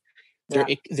stuff.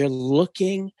 They're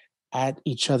looking at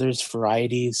each other's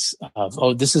varieties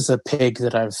of, this is a pig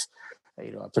that I've,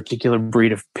 a particular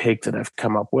breed of pig that I've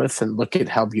come up with, and look at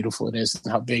how beautiful it is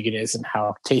and how big it is and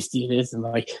how tasty it is. And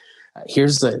like,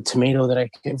 here's the tomato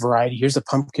variety, here's a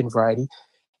pumpkin variety.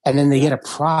 And then they get a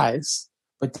prize.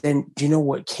 But then, do you know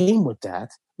what came with that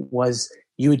was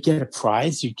you would get a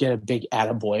prize, you'd get a big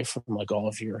attaboy from like all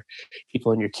of your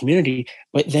people in your community,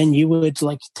 but then you would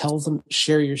like tell them,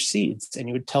 share your seeds, and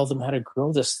you would tell them how to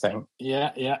grow this thing.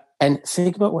 Yeah. And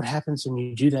think about what happens when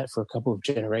you do that for a couple of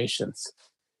generations.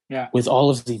 Yeah. With all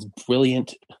of these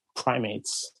brilliant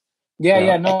primates.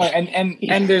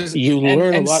 And there's you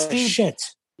learn a lot of shit.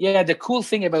 Yeah, the cool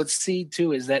thing about seed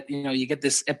too is that you get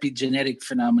this epigenetic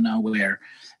phenomenon where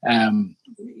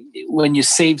when you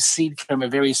save seed from a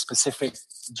very specific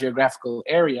geographical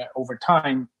area, over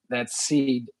time that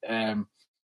seed,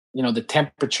 the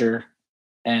temperature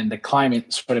and the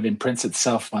climate sort of imprints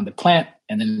itself on the plant,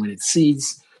 and then when it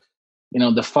seeds,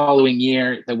 the following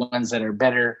year, the ones that are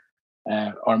better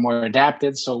are more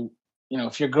adapted. So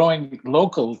if you're growing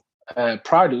local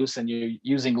produce and you're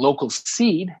using local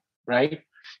seed, right,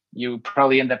 you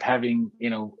probably end up having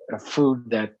a food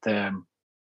that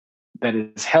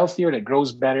is healthier, that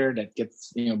grows better, that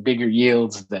gets bigger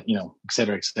yields, that et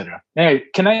cetera, et cetera. Anyway,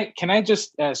 can I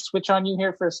just switch on you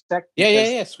here for a sec?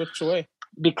 Yeah. Switch away,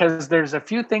 because there's a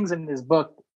few things in this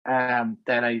book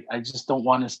that I just don't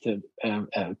want us to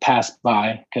pass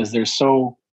by, because they're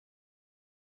so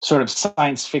sort of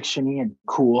science fiction-y and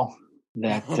cool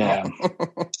that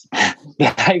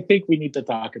that I think we need to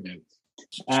talk about.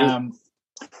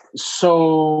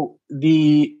 So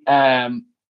the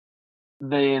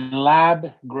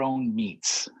lab grown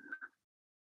meats.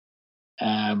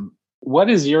 What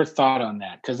is your thought on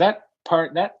that? Because that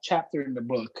chapter in the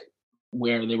book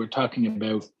where they were talking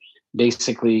about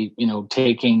basically,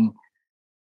 taking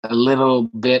a little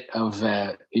bit of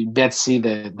Betsy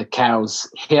the cow's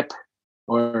hip,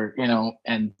 or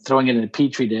and throwing it in a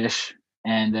petri dish,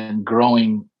 and then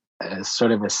growing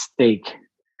sort of a steak.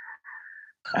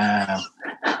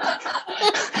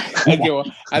 Okay, well,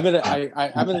 I'm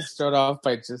gonna start off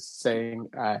by just saying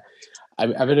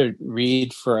I'm gonna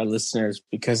read for our listeners,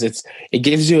 because it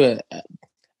gives you a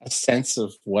sense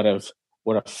of what a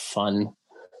fun,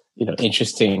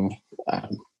 interesting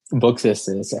book this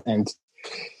is. And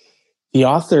the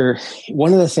author,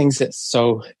 one of the things that's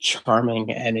so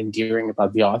charming and endearing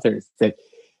about the author is that,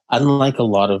 unlike a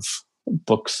lot of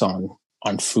books on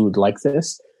food like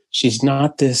this, she's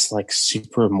not this like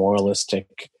super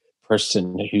moralistic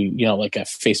person who, like a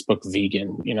Facebook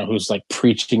vegan, who's like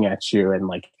preaching at you and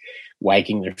like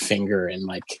wagging their finger, and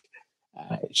like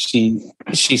she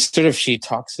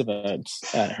talks about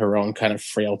her own kind of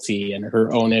frailty and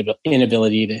her own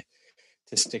inability to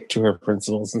stick to her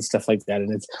principles and stuff like that.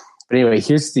 But anyway,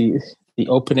 here's the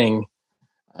opening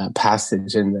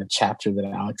passage in the chapter that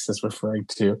Alex is referring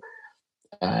to.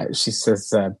 She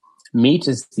says, "Meat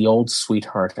is the old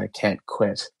sweetheart I can't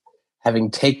quit.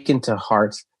 Having taken to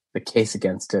heart the case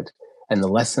against it and the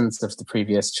lessons of the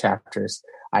previous chapters,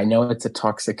 I know it's a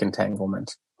toxic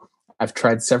entanglement. I've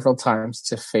tried several times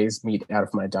to phase meat out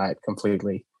of my diet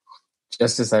completely,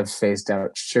 just as I've phased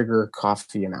out sugar,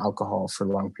 coffee, and alcohol for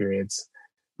long periods,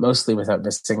 mostly without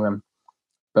missing them.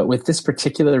 But with this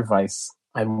particular vice,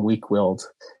 I'm weak-willed,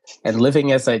 and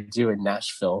living as I do in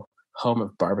Nashville, home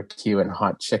of barbecue and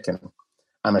hot chicken,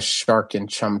 I'm a shark in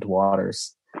chummed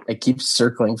waters. I keep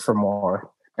circling for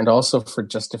more, and also for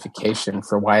justification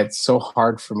for why it's so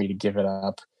hard for me to give it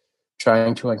up,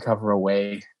 trying to uncover a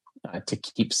way to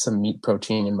keep some meat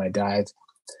protein in my diet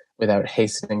without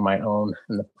hastening my own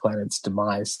and the planet's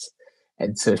demise."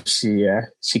 And so she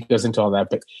goes into all that,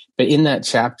 but in that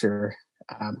chapter,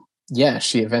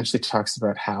 she eventually talks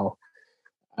about how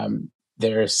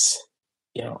there's,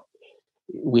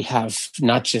 we have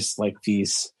not just like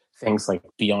these things like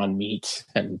Beyond Meat,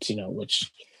 and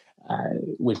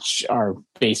which are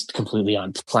based completely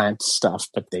on plant stuff,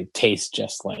 but they taste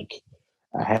just like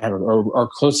a hamburger, or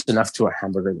close enough to a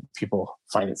hamburger that people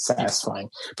find it satisfying.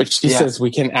 But she says we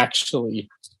can actually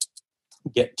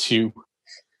get to,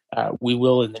 we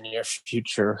will in the near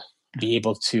future be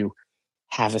able to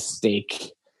have a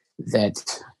steak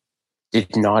that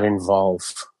did not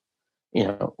involve,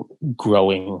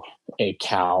 growing a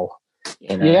cow.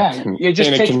 You're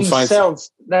just taking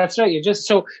cells. That's right. You're just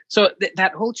so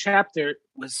that whole chapter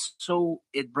was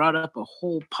it brought up a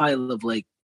whole pile of, like,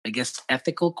 I guess,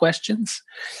 ethical questions,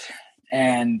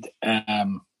 and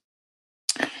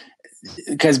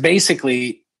because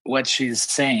basically what she's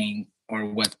saying, or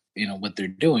what they're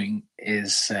doing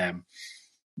is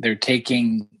they're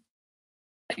taking,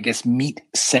 I guess, meat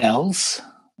cells,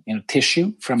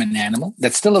 tissue from an animal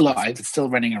that's still alive, it's still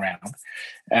running around,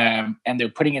 and they're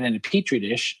putting it in a petri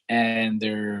dish, and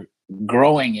they're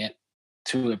growing it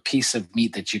to a piece of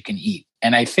meat that you can eat.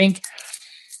 And I think,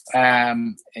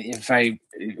 if I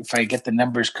get the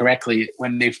numbers correctly,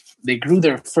 when they grew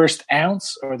their first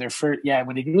ounce, or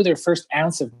when they grew their first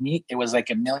ounce of meat, it was like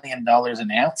 $1 million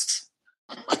an ounce,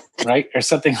 right, or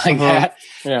something like that.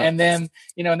 Yeah. And then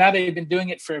now they've been doing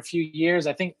it for a few years.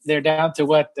 I think they're down to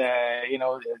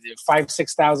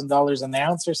 $5,000-$6,000 an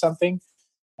ounce or something.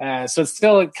 So it's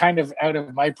still kind of out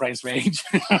of my price range.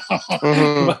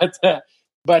 But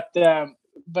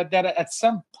that at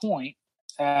some point,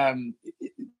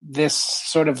 this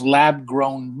sort of lab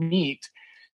grown meat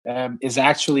is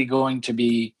actually going to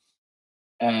be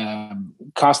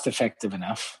cost effective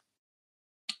enough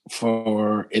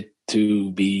for it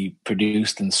to be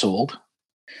produced and sold,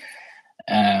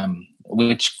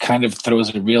 which kind of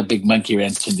throws a real big monkey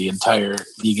wrench in the entire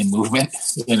vegan movement,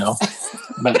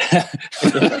 but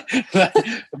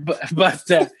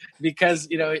because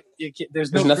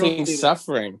there's nothing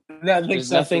suffering.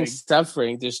 There's nothing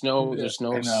suffering. There's no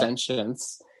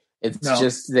sentience. It's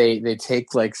just they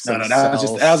take like some.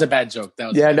 That was a bad joke.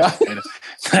 But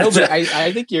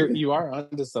I think you are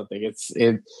onto something.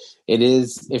 It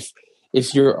is,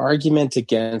 if your argument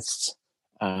against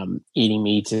eating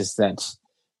meat is that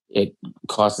it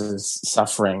causes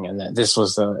suffering, and that this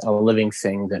was a living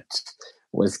thing that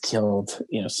was killed,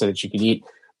 so that you could eat.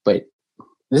 But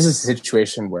this is a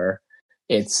situation where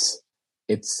it's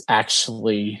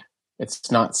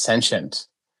not sentient.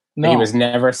 No. He was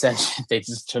never sentient. They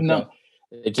just took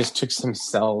It just took some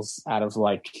cells out of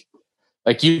like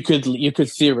you could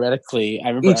theoretically. I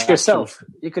remember Eat yourself.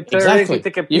 You could theoretically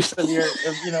take a piece of your,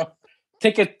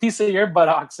 take a piece of your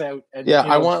buttocks out and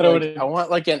I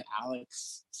want like an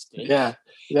Alex steak. Yeah,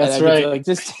 that's right. Like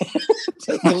just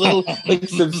take a little like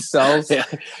some cells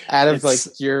out of like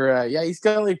your. He's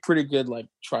got like pretty good like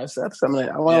triceps. I want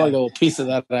like a little piece of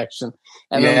that action.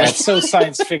 And then, it's so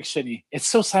science fiction-y. It's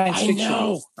so science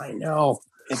fiction. I know.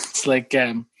 It's like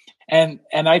and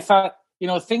I thought,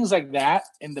 things like that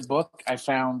in the book I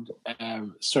found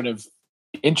sort of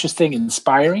interesting,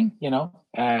 inspiring.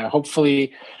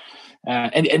 Hopefully,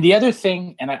 and the other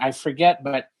thing, and I forget,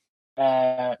 but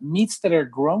meats that are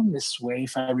grown this way,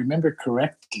 if I remember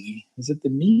correctly, is it the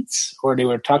meats, or they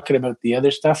were talking about the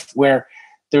other stuff where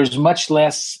there's much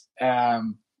less.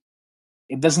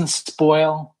 It doesn't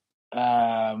spoil,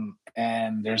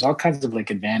 and there's all kinds of like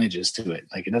advantages to it.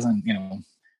 Like it doesn't,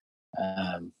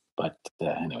 but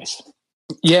anyways.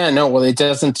 Yeah, no, well, it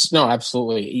doesn't. No,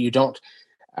 absolutely. You don't.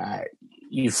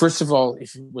 You first of all,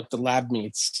 with the lab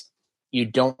meats, you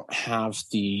don't have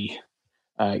the.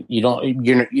 You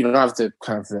don't have the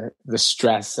kind of the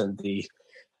stress and the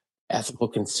ethical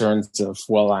concerns of,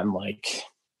 well, I'm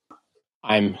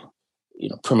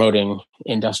promoting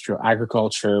industrial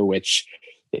agriculture, which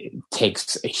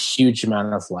takes a huge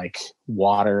amount of like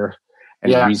water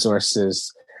and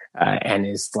resources, and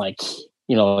is like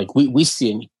we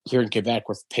see here in Quebec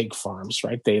with pig farms,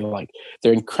 right? They're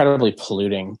incredibly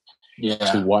polluting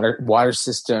to water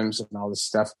systems and all this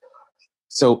stuff.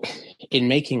 So in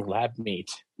making lab meat,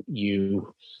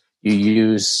 you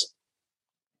use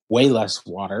way less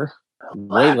water,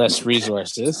 way less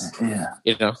resources.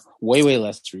 Way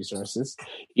less resources.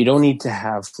 You don't need to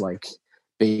have like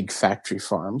big factory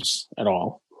farms at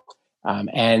all.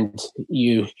 And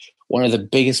one of the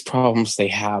biggest problems they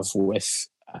have with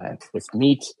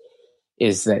meat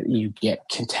is that you get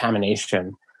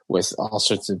contamination with all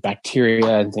sorts of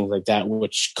bacteria and things like that,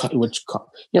 which on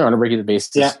a regular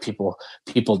basis, people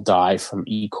die from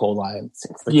E. coli and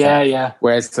things like that. Yeah.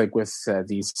 Whereas like with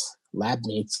these lab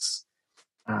meats,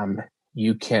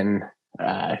 you can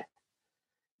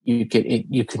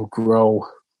grow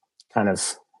kind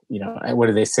of, what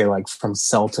do they say? Like from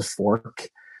cell to fork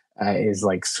is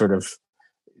like sort of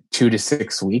 2 to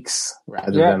 6 weeks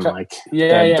rather than like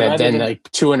than like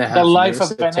 2.5 the life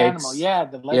years of an animal.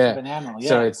 The life of an animal. Yeah.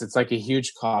 So it's like a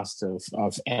huge cost of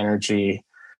energy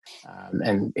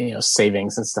and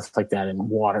savings and stuff like that, and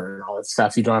water and all that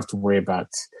stuff. You don't have to worry about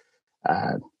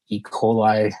E.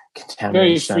 coli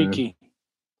contamination.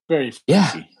 Very freaky.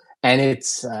 Yeah, and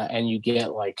it's and you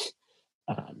get like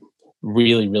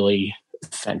really, really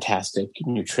fantastic,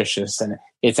 nutritious, and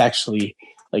it's actually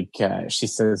like she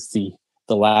says the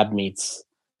lab meats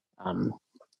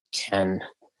can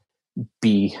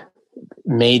be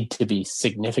made to be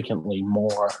significantly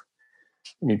more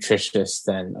nutritious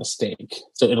than a steak.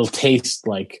 So it'll taste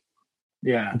like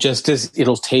just as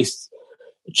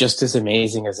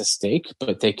amazing as a steak,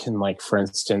 but they can, like, for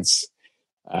instance,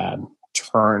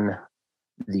 turn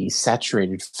the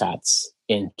saturated fats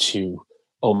into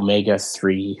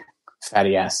omega-3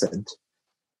 fatty acid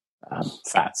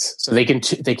fats. So they can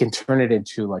turn it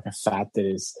into like a fat that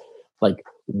is like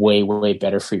way, way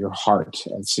better for your heart.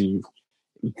 And so you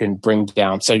can bring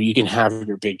down, so you can have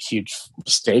your big, huge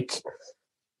steak,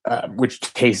 which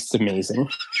tastes amazing.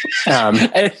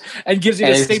 And gives you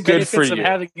the same benefits of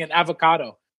having an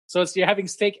avocado. So you're having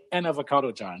steak and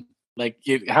avocado, John. Like,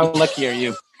 how lucky are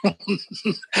you?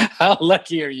 How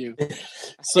lucky are you?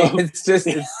 So it's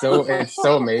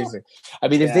so amazing. I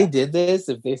mean, if they did this,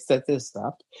 if they set this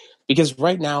up, because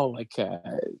right now, like,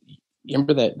 you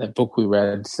remember that book we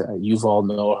read, Yuval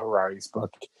Noah Harari's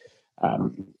book? I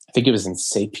think it was in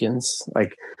Sapiens,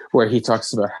 like, where he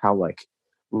talks about how, like,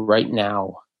 right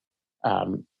now, a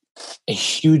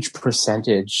huge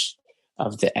percentage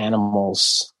of the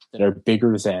animals that are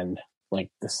bigger than,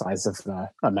 like, the size of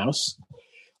a mouse,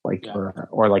 like,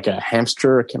 or like a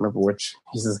hamster, I can't remember which.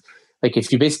 He says, like,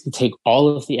 if you basically take all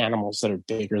of the animals that are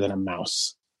bigger than a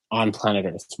mouse on planet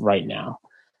Earth right now,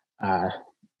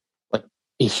 like,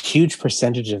 a huge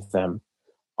percentage of them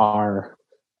are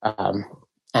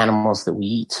animals that we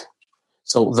eat.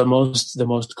 So the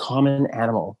most common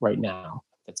animal right now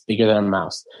that's bigger than a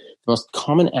mouse, the most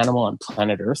common animal on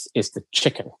planet Earth is the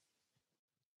chicken.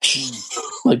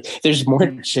 Like, there's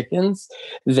more chickens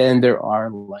than there are,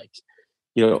 like,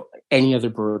 any other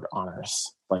bird on Earth.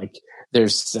 Like,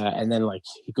 there's and then, like,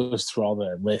 he goes through all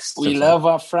the lists. We love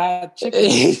our fried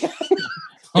chicken.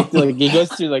 Like, he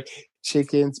goes through, like,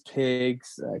 chickens,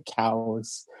 pigs,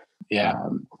 cows,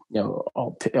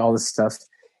 all this stuff.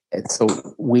 And so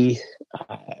we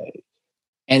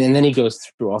And then he goes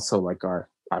through also like our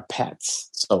pets.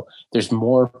 So there's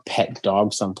more pet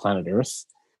dogs on planet Earth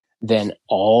than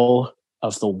all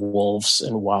of the wolves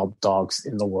and wild dogs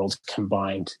in the world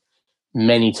combined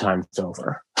many times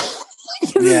over.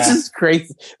 It's just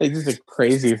crazy. Like, this is a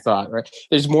crazy thought, right?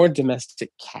 There's more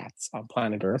domestic cats on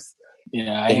planet Earth.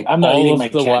 Yeah, I'm not eating my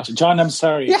cat. John, I'm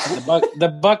sorry. Yeah. The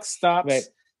buck stops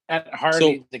at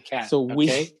Harley the cat.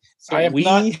 I am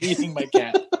not eating my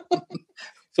cat.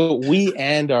 So we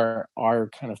and our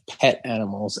kind of pet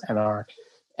animals and our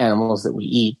animals that we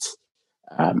eat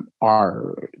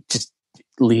are just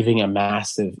leaving a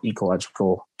massive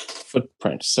ecological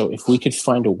footprint. So if we could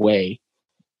find a way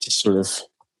to sort of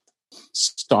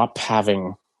stop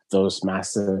having those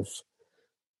massive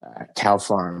cow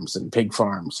farms and pig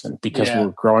farms, and because we're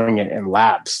growing it in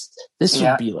labs, this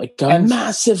would be like a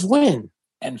massive win.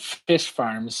 And fish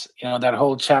farms, that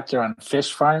whole chapter on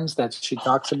fish farms that she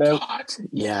talks about. God.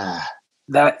 Yeah.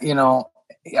 That,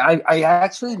 I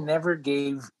actually never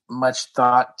gave much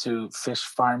thought to fish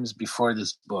farms before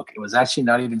this book. It was actually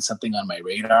not even something on my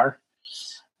radar.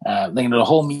 The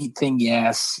whole meat thing,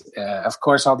 yes. Of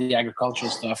course, all the agricultural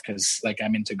stuff, because like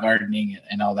I'm into gardening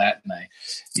and all that.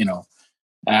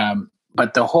 And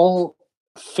but the whole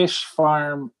fish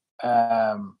farm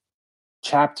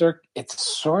chapter, it's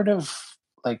sort of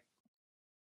like,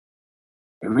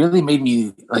 it really made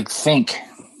me like think,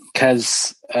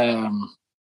 because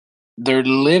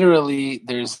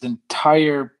there's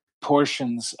entire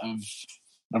portions of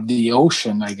the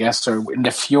ocean, I guess, or in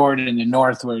the fjord in the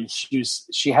north, where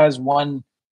she has one,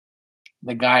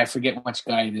 the guy, I forget which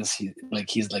guy it is,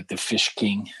 he's like the fish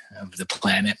king of the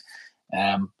planet.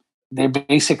 They're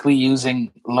basically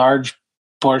using large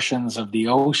portions of the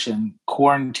ocean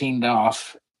quarantined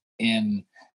off in,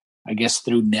 I guess,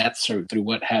 through nets or through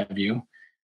what have you,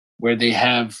 where they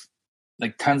have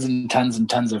like tons and tons and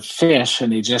tons of fish,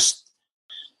 and they just,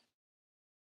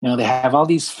 they have all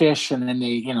these fish, and then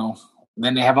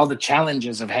then they have all the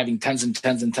challenges of having tons and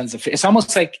tons and tons of fish. It's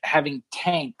almost like having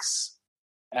tanks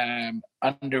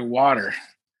underwater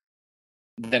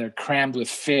that are crammed with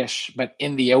fish, but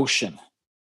in the ocean.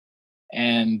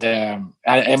 And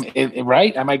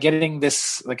right? Am I getting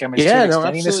this? Like, am I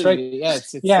explaining this right? Yeah,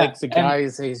 it's like the guy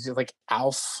he's like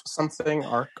Alf something,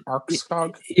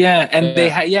 Arkskog. Yeah,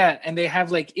 and they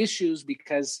have like issues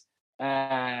because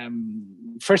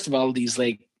first of all, these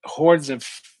like hordes of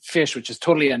fish, which is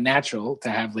totally unnatural to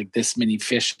have like this many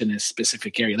fish in a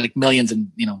specific area, like millions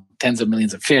and tens of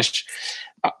millions of fish.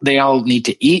 They all need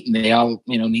to eat, and they all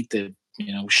need to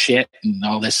shit and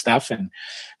all this stuff. And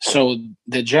so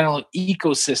the general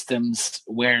ecosystems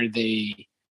where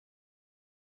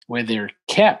they're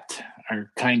kept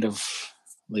are kind of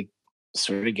like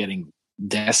sort of getting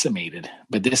decimated.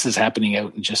 But this is happening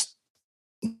out just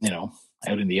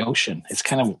out in the ocean. It's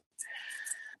kind of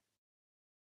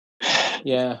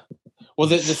well,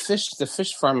 the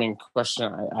fish farming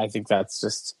question, I think that's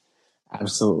just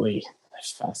absolutely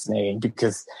fascinating,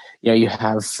 because you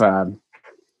have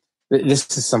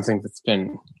this is something that's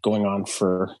been going on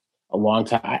for a long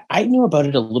time. I knew about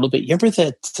it a little bit. You remember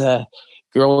that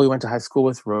girl we went to high school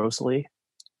with, Rosalie?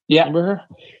 Yeah. Remember her?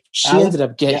 She ended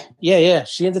up getting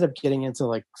she ended up getting into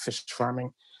like fish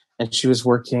farming, and she was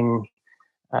working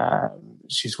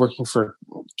for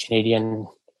Canadian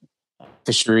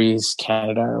Fisheries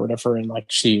Canada or whatever, and like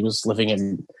she was living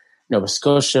in Nova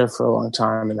Scotia for a long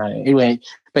time. And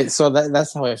but so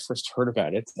that's how I first heard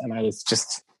about it, and I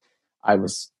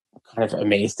was kind of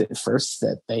amazed at first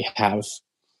that they have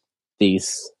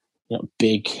these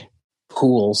big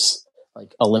pools,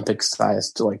 like Olympic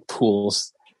sized like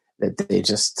pools, that they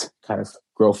just kind of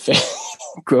grow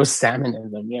salmon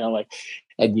in them,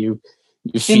 and you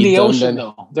feed in the them. ocean,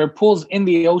 though. They're pools in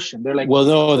the ocean. They're like, well,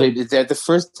 no, they're the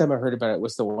first time I heard about it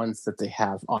was the ones that they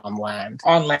have on land.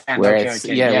 On land, where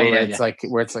it's like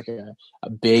a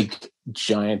big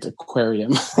giant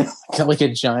aquarium, like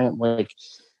a giant like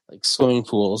swimming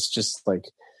pools, just like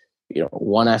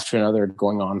one after another,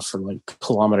 going on for like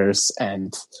kilometers,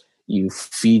 and you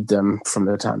feed them from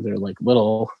the time they're like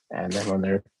little, and then when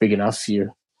they're big enough,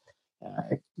 you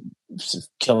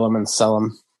kill them and sell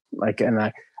them. Like, and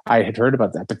I had heard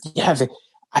about that, but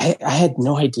I had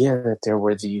no idea that there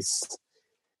were these,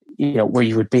 where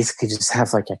you would basically just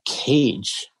have like a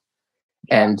cage,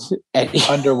 and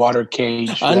underwater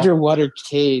cage,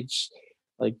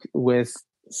 like with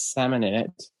salmon in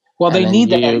it. Well, they need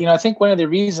that. I think one of the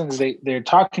reasons they're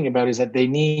talking about is that they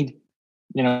need,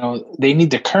 they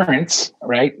need the currents,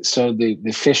 right? So the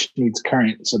fish needs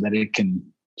current so that it can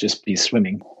just be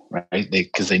swimming, right?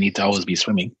 Because they need to always be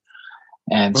swimming.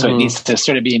 And so it needs to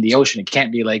sort of be in the ocean. It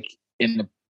can't be like in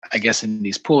I guess, in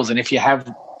these pools. And if you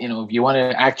have, if you want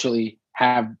to actually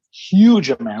have huge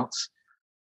amounts,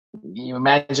 you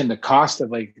imagine the cost of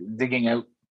like digging out,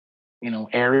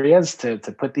 areas to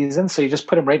put these in. So you just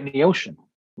put them right in the ocean,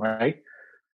 right?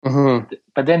 Mm-hmm.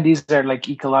 But then these are like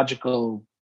ecological,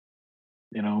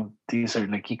 these are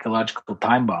like ecological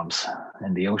time bombs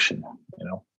in the ocean,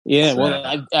 Yeah,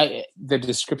 well, I the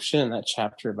description in that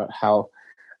chapter about how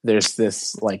there's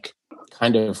this like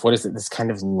kind of, what is it? This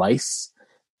kind of lice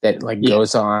that like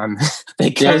goes on,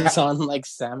 that goes on like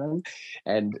salmon,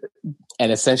 and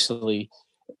essentially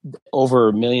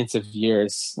over millions of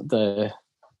years, the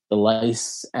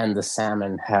lice and the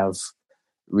salmon have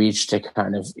reached a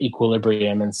kind of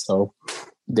equilibrium, and so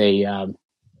they,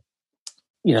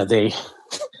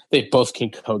 they both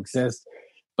can coexist.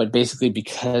 But basically,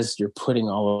 because you're putting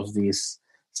all of these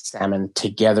salmon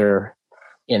together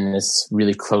in this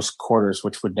really close quarters,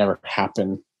 which would never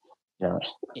happen,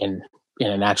 in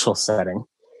a natural setting,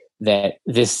 that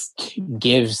this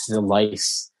gives the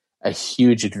lice a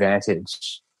huge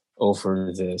advantage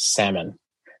over the salmon,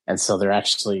 and so they're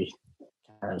actually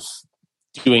kind of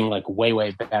doing like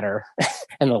way better,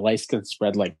 and the lice can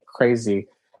spread like crazy,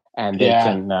 and they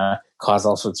can cause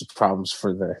all sorts of problems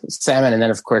for the salmon, and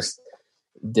then of course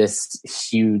this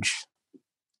huge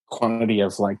quantity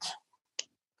of like,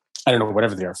 I don't know,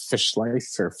 whatever they are, fish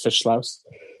lice or fish louse,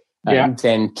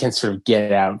 then can sort of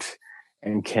get out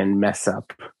and can mess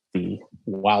up the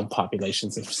wild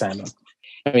populations of salmon.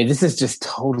 I mean, this is just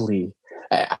totally,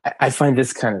 I find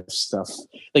this kind of stuff,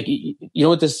 like,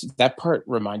 what that part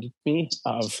reminded me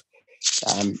of,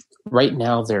 right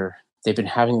now they've been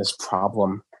having this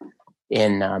problem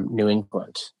in New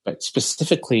England, but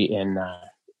specifically in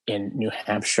New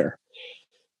Hampshire.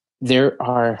 There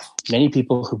are many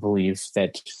people who believe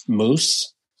that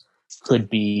moose could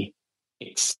be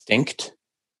extinct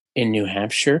in New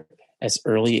Hampshire as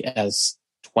early as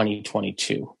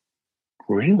 2022.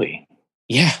 Really?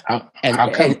 Yeah. How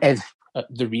come? And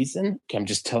the reason, I'm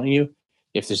just telling you,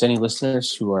 if there's any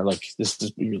listeners who are like,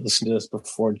 you're listening to this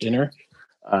before dinner,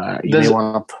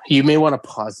 you may want to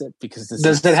pause it, because this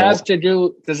does it have to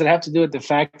do with the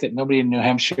fact that nobody in New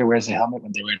Hampshire wears a helmet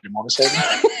when they ride their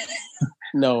motorcycle?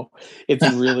 No, it's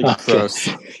really gross.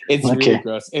 It's really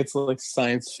gross. It's like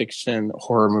science fiction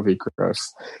horror movie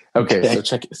gross. Okay.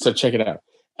 So check it out.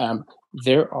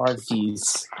 There are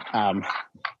these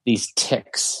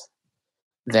ticks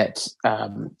that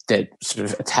sort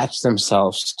of attach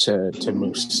themselves to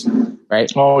moose,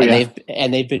 right? Oh,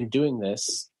 and they've been doing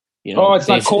this. It's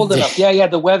not cold enough. Yeah,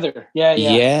 the weather.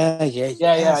 Yeah.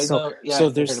 So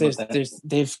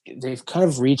they've kind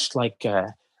of reached like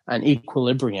an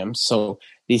equilibrium. So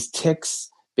these ticks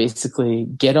basically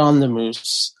get on the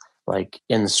moose like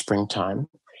in the springtime,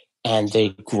 and they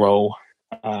grow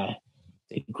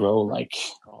like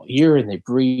all year, and they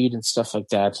breed and stuff like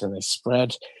that, and they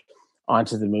spread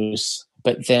onto the moose.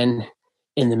 But then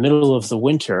in the middle of the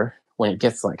winter, when it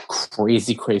gets like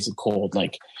crazy cold,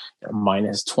 like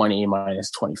minus 20,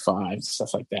 minus 25,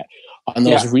 stuff like that, on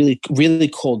those really, really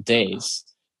cold days,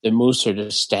 the moose are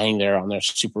just standing there on their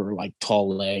super like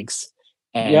tall legs,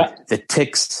 and the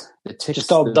ticks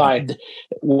just all die.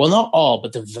 Well, not all,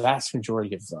 but the vast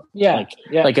majority of them.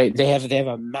 Like they have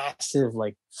a massive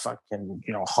like fucking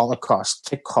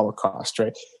tick holocaust,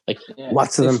 right? Like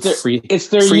lots of them It's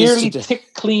their yearly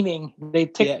tick cleaning. They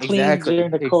tick clean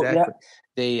during the cold. Exactly.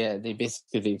 They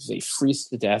basically they freeze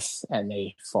to death and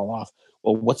they fall off.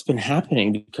 Well, what's been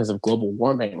happening because of global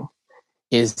warming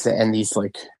is that, and these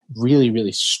like really,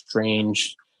 really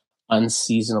strange,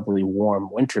 unseasonably warm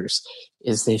winters,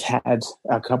 is they've had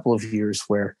a couple of years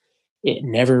where it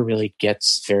never really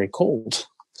gets very cold.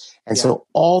 And so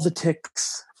all the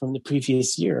ticks from the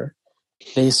previous year,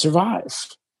 they survive.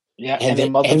 Yeah, and they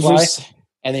multiply.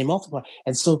 And they multiply.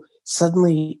 And so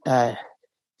suddenly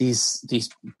these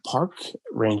park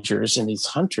rangers and these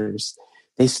hunters,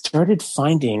 they started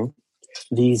finding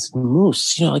these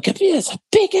moose, like it's a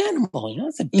big animal,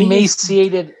 it's a big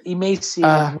emaciated.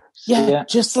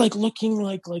 Just like looking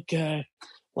like a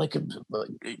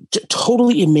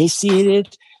totally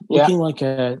emaciated, looking like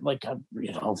a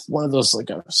one of those like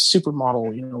a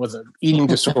supermodel, with an eating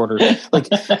disorder,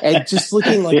 and just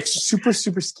looking like super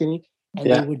skinny, and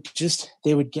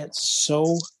they would get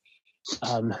so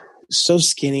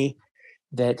skinny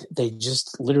that they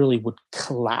just literally would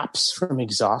collapse from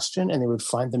exhaustion, and they would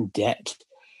find them dead.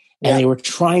 And they were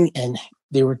trying, and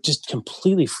they were just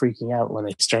completely freaking out when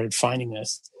they started finding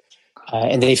this.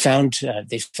 And they found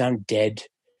dead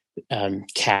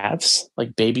calves,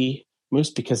 like baby moose,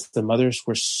 because the mothers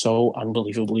were so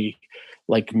unbelievably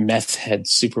like meth head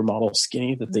supermodel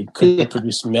skinny that they couldn't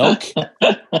produce milk.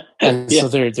 And so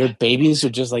their babies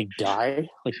would just like die,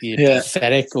 like the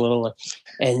pathetic little,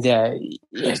 and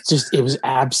it was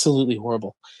absolutely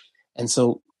horrible. And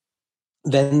so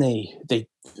then they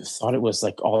thought it was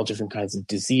like all different kinds of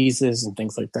diseases and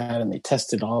things like that, and they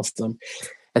tested all of them,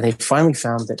 and they finally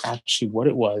found that actually what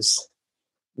it was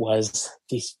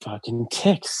these fucking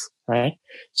ticks, right?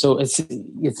 So it's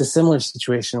a similar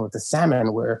situation with the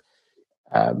salmon, where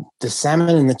the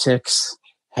salmon and the ticks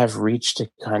have reached a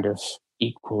kind of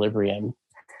equilibrium,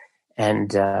 and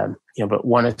but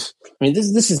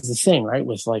this is the thing, right?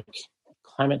 With like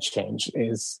climate change,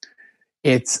 is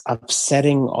it's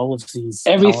upsetting all of these.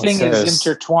 Everything balances. is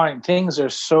intertwined. Things are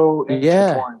so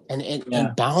intertwined.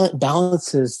 And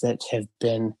balances that have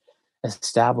been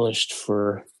established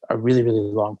for a really, really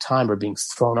long time are being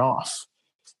thrown off,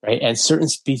 right? And certain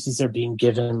species are being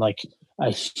given like a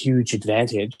huge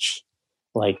advantage,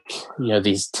 like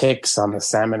these ticks on the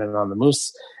salmon and on the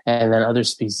moose, and then other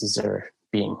species are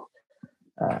being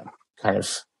kind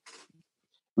of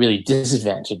really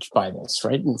disadvantaged by this,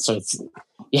 right? And so it's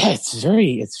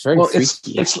very well,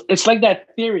 freaky. It's like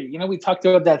that theory, we talked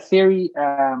about that theory,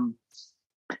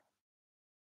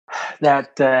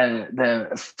 that the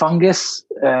fungus,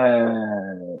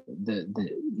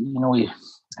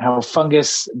 how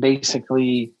fungus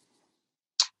basically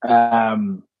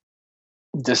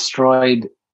destroyed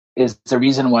is the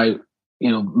reason why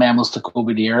mammals took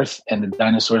over the earth and the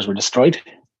dinosaurs were destroyed.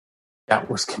 That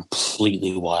was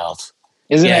completely wild.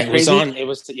 Isn't that crazy? It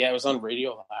was on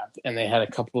Radiolab, and they had a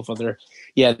couple of other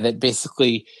that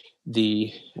basically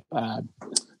the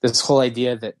this whole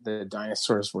idea that the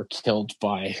dinosaurs were killed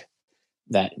by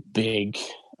that big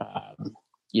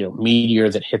meteor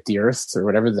that hit the earth or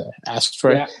whatever, the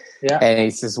asteroid. Yeah. And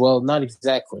he says, well, not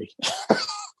exactly.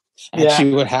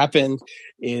 Actually, what happened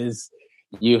is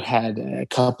you had a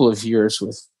couple of years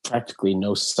with practically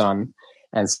no sun,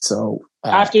 and so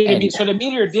so the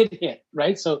meteor did hit,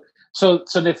 right? So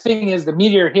the thing is, the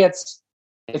meteor hits.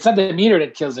 It's not the meteor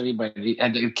that kills everybody,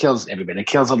 and it kills everybody. It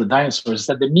kills all the dinosaurs.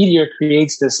 That the meteor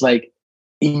creates this like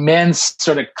immense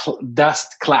sort of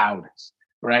dust cloud,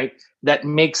 right? That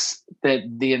makes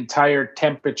the entire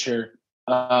temperature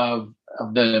of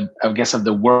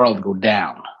the world go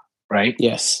down, right?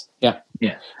 Yes. Yeah.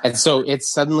 And so it's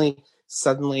suddenly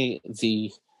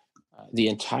the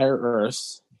entire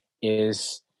Earth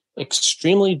is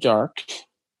extremely dark,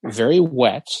 very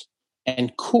wet,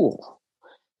 and cool.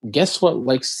 Guess what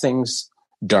likes things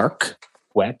dark,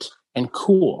 wet, and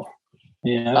cool?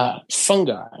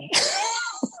 Fungi.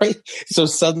 Right? So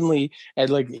suddenly, and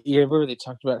like, you remember they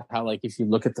talked about how, like, if you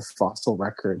look at the fossil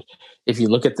record, if you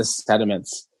look at the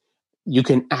sediments, you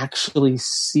can actually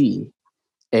see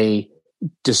a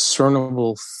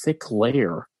discernible thick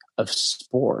layer of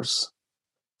spores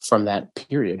from that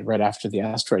period right after the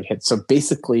asteroid hit. So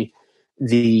basically,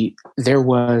 there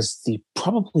was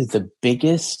probably the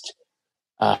biggest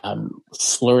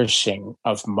flourishing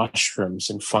of mushrooms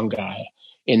and fungi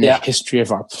in the history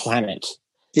of our planet.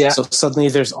 Yeah. So suddenly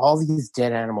there's all these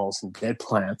dead animals and dead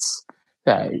plants,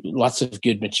 lots of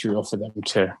good material for them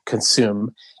to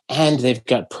consume, and they've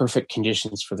got perfect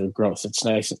conditions for their growth. It's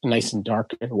nice and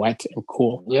dark and wet and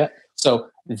cool. Yeah. So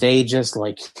they just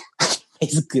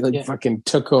basically fucking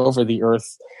took over the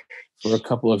earth for a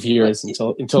couple of years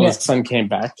until the sun came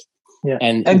back. Yeah.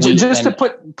 And to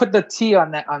put the T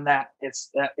on that,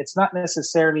 it's not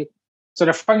necessarily so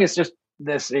the fungus it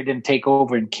didn't take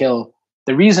over and kill.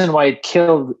 The reason why it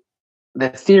killed, the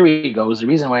theory goes, the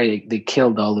reason why they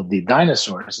killed all of the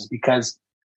dinosaurs is because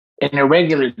in a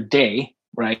regular day,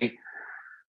 right,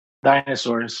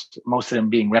 dinosaurs, most of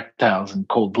them being reptiles and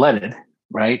cold-blooded,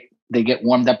 right, they get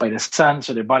warmed up by the sun,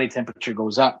 so their body temperature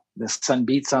goes up. The sun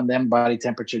beats on them, body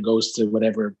temperature goes to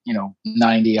whatever,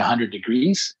 90, 100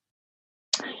 degrees.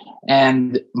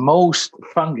 And most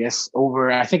fungus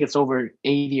I think it's over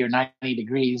 80 or 90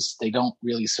 degrees, they don't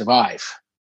really survive.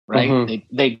 Right?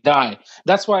 Mm-hmm. They die.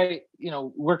 That's why,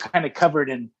 we're kind of covered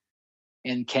in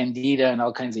candida and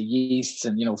all kinds of yeasts,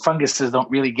 and, funguses don't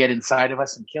really get inside of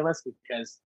us and kill us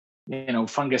because,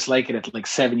 fungus like it at like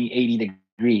 70, 80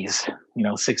 degrees,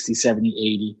 60, 70,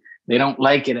 80. They don't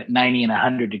like it at 90 and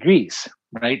 100 degrees,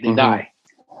 right? They die.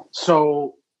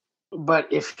 So, but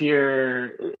if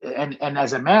you're, and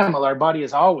as a mammal, our body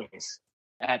is always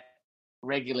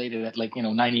regulated at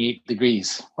 98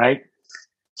 degrees, right?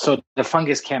 So the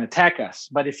fungus can't attack us.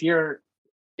 But if you're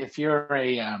a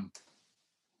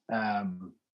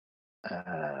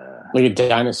like a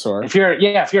dinosaur, if you're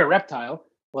a reptile,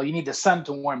 well, you need the sun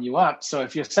to warm you up. So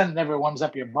if your sun never warms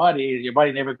up your body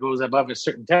never goes above a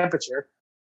certain temperature,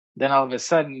 then all of a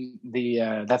sudden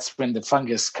that's when the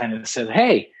fungus kind of says,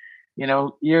 hey,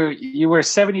 you were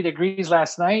 70 degrees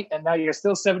last night and now you're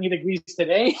still 70 degrees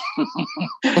today.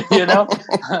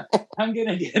 I'm going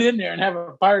to get in there and have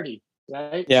a party.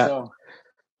 Right. Yeah. So,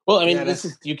 well, I mean,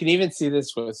 you can even see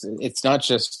this it's not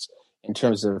just in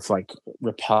terms of like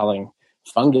repelling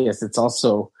fungus. It's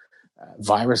also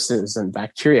viruses and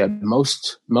bacteria.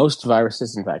 Most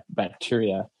viruses and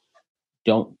bacteria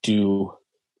don't do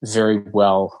very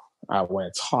well when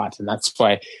it's hot. And that's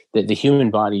why the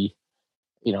human body,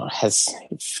 has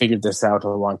figured this out a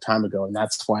long time ago. And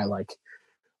that's why, like,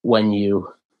 when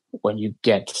you're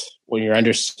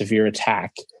under severe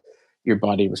attack, your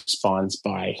body responds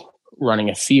by running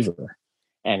a fever,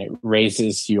 and it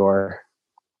raises your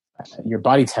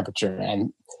body temperature.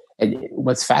 And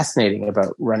what's fascinating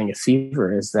about running a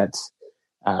fever is that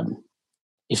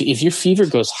if your fever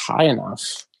goes high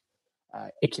enough,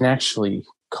 it can actually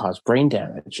cause brain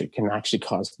damage. It can actually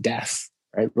cause death.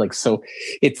 Right. Like, so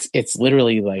it's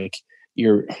literally like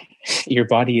your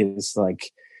body is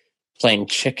like playing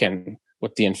chicken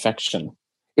with the infection.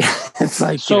 It's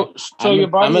like, your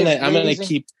body I'm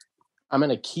going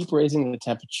to keep raising the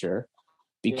temperature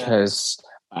because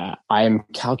I am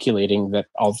calculating that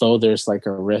although there's like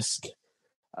a risk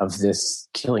of this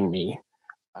killing me,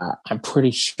 I'm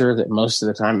pretty sure that most of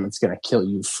the time it's going to kill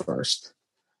you first.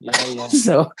 Yeah.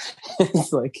 So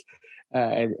it's like,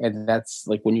 and that's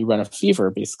like when you run a fever,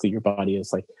 basically your body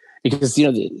is like, because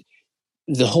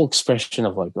the whole expression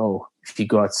of like, oh, if you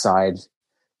go outside,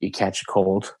 you catch a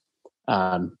cold.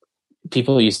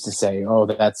 People used to say, oh,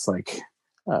 that's like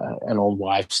an old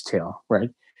wives' tale, right?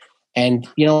 And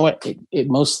you know what? It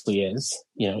mostly is.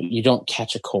 You don't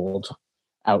catch a cold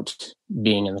out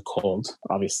being in the cold,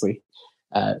 obviously.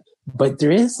 But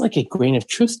there is like a grain of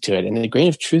truth to it. And the grain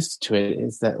of truth to it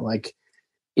is that, like,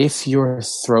 if your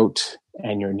throat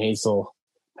and your nasal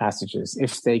passages,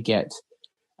 if they get,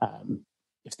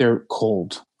 if they're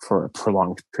cold for a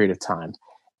prolonged period of time,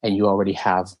 and you already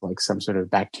have like some sort of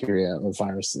bacteria or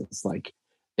viruses like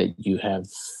that you have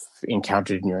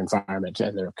encountered in your environment,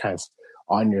 and they're kind of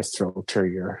on your throat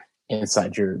or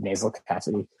inside your nasal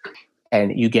cavity,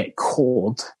 and you get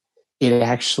cold, it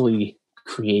actually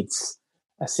creates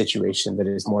a situation that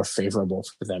is more favorable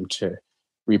for them to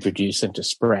reproduce and to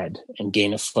spread and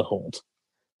gain a foothold.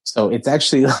 So it's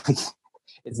actually like,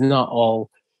 it's not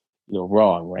all,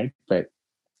 wrong, right? But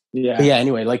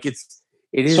anyway, like it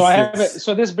is.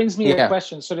 So this brings me a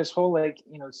question. So this whole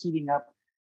heating up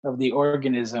of the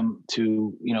organism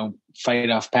to, fight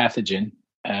off pathogen.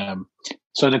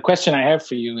 So the question I have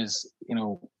for you is,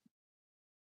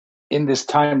 in this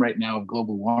time right now of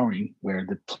global warming, where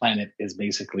the planet is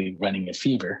basically running a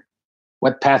fever,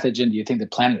 what pathogen do you think the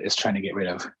planet is trying to get rid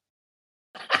of?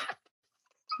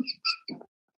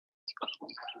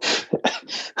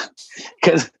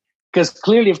 Because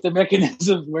clearly, if the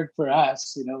mechanisms work for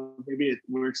us, maybe it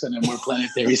works on a more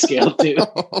planetary scale too.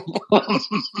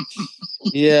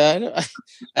 Yeah,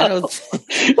 I don't.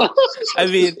 I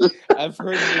mean, I've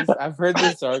heard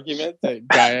this argument that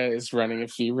Gaia is running a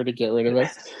fever to get rid of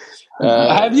us.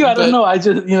 Have you? I don't know. I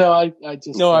just, I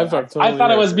just. No, I thought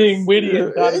I was being witty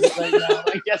and thought of it right now.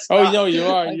 I guess. Oh not. no, you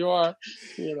are.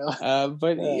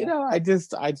 But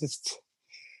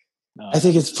I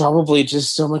think it's probably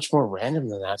just so much more random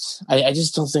than that. I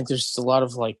just don't think there's a lot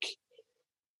of like,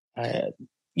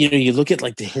 you look at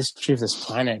like the history of this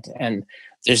planet, and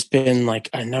there's been like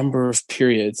a number of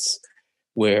periods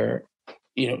where,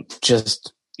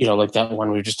 like that one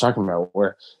we were just talking about,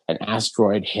 where an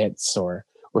asteroid hits or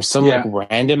some like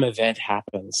random event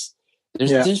happens.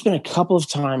 There's been a couple of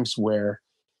times where,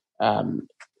 like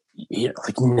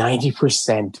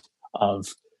 90% of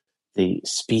the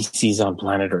species on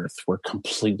planet Earth were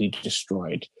completely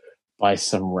destroyed by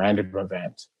some random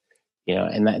event,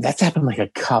 and that's happened like a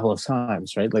couple of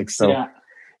times, right? Like, so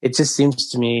it just seems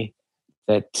to me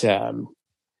that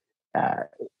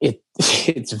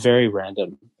it's very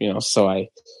random, so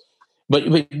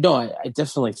but no, I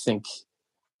definitely think,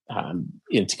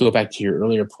 to go back to your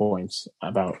earlier point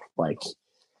about like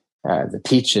the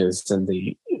peaches and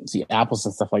the apples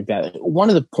and stuff like that. One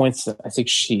of the points that I think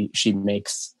she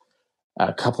makes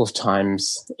a couple of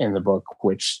times in the book,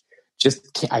 which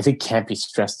I think can't be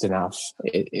stressed enough,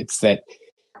 it's that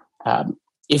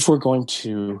if we're going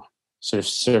to sort of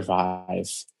survive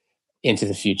into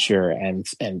the future and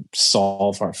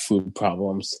solve our food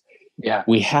problems,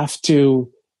 we have to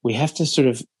sort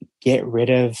of get rid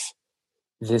of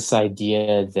this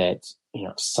idea that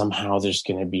somehow there's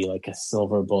going to be like a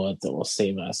silver bullet that will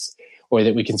save us, or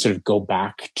that we can sort of go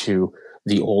back to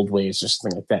the old ways or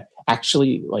something like that.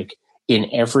 Actually, like in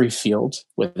every field,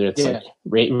 whether it's like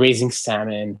raising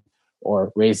salmon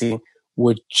or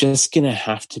we're just going to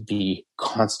have to be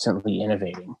constantly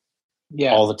innovating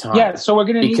Yeah. all the time. Yeah. So we're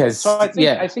going to because, need, so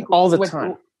I think all the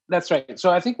time. That's right.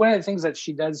 So I think one of the things that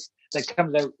she does that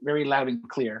comes out very loud and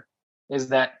clear is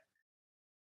that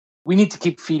we need to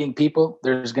keep feeding people.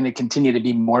 There's going to continue to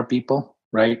be more people,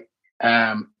 right?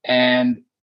 And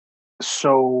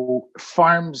so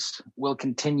farms will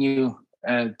continue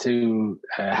to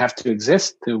have to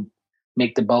exist to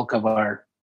make the bulk of our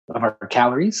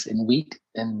calories in wheat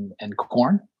and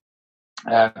corn.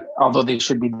 Although they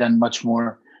should be done much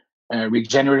more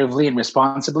regeneratively and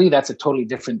responsibly. That's a totally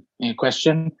different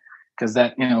question, because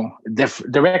that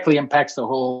directly impacts the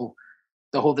whole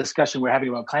discussion we're having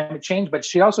about climate change. But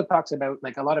she also talks about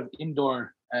like a lot of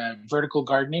indoor vertical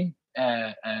gardening,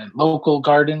 local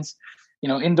gardens,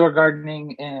 indoor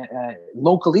gardening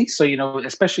locally. So,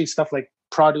 especially stuff like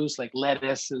produce, like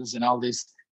lettuces and all these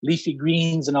leafy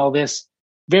greens and all this,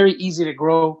 very easy to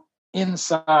grow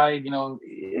inside,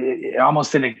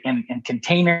 almost in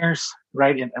containers,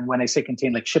 right? And when I say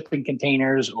contain, like shipping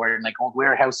containers or in like old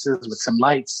warehouses with some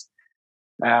lights.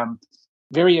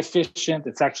 Very efficient.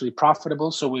 It's actually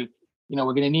profitable. So we're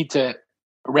going to need to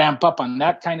ramp up on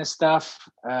that kind of stuff.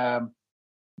 Do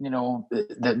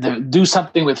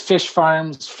something with fish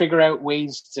farms, figure out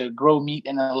ways to grow meat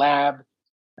in a lab,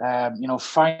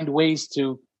 find ways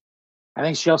to, I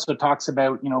think she also talks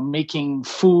about, making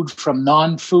food from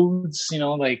non-foods,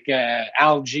 like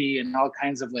algae and all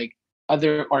kinds of like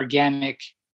other organic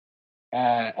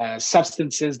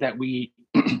substances that we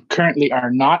currently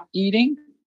are not eating,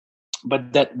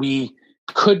 but that we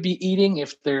could be eating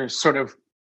if they're sort of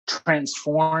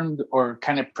transformed or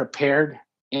kind of prepared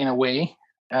in a way.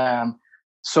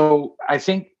 So I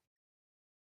think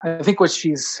what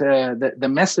she's the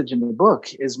message in the book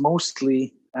is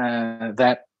mostly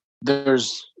that there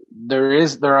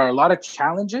are a lot of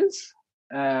challenges,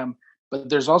 but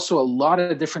there's also a lot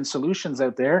of different solutions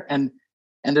out there, and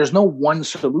there's no one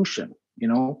solution.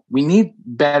 We need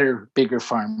better, bigger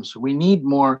farms. We need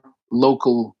more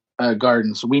local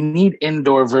gardens. We need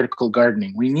indoor vertical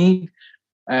gardening. We need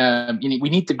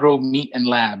to grow meat in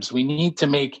labs. We need to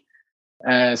make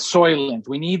Soylent.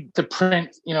 We need to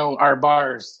print, our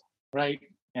bars, right?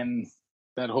 And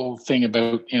that whole thing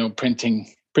about,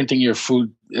 printing your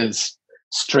food is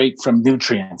straight from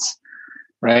nutrients,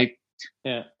 right?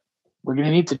 Yeah. We're going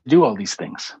to need to do all these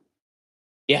things.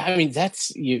 Yeah. I mean,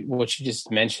 that's what you just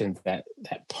mentioned, that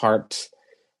part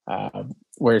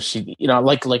where she,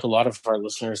 like a lot of our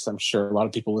listeners, I'm sure a lot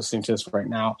of people listening to this right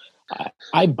now,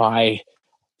 I buy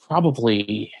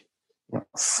probably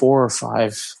 4 or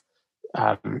 5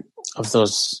 of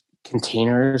those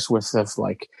containers of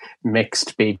like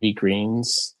mixed baby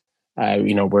greens,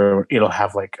 where it'll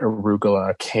have like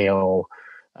arugula, kale,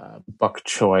 bok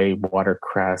choy,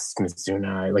 watercress,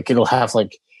 mizuna. Like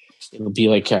it'll be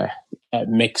like a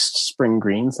mixed spring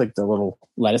greens, like the little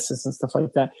lettuces and stuff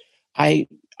like that.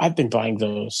 I've been buying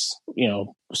those,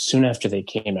 soon after they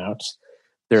came out.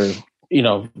 They're,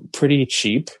 pretty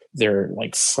cheap. They're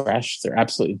like fresh. They're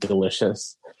absolutely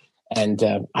delicious. And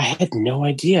I had no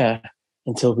idea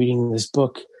until reading this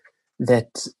book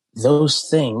that those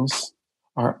things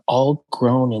are all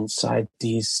grown inside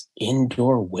these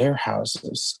indoor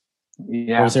warehouses.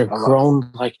 Yeah, where they're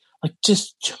grown like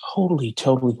just totally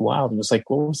wild. It was like,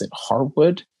 what was it,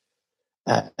 hardwood?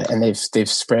 And they've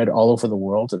spread all over the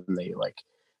world, and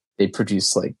they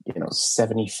produce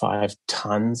 75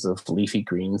 tons of leafy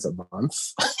greens a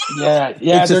month. Yeah.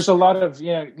 There's a lot of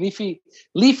leafy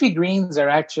greens are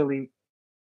actually,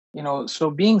 so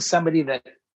being somebody that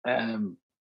I'm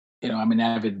an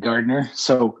avid gardener,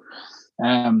 so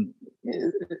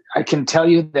I can tell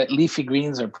you that leafy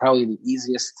greens are probably the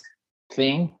easiest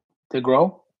thing to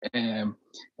grow,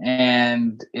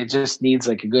 and it just needs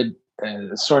like a good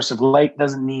source of light.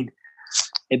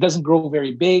 It doesn't grow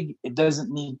very big. It doesn't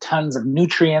need tons of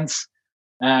nutrients.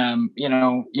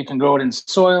 You can grow it in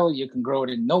soil. You can grow it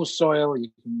in no soil. You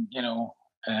can,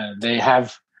 they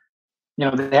have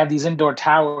these indoor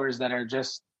towers that are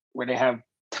just where they have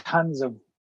tons of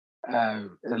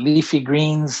leafy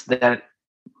greens that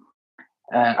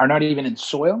are not even in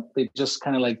soil. They just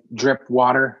kind of like drip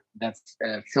water that's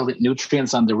filled with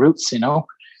nutrients on the roots,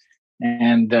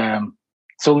 and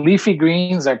so leafy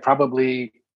greens are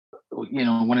probably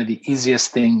one of the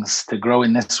easiest things to grow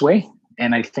in this way.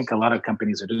 And I think a lot of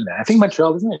companies are doing that. I think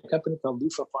Montreal, isn't there a company called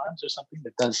Lufa Farms or something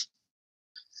that does?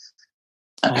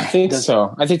 I think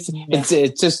so. I think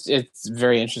it's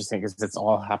very interesting because it's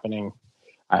all happening.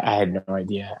 I had no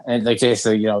idea. And like they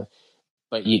say,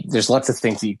 But there's lots of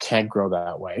things that you can't grow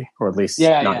that way, or at least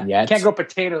not yet. Can't grow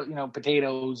potatoes,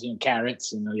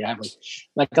 carrots. You have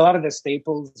like a lot of the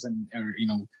staples,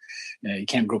 you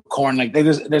can't grow corn. Like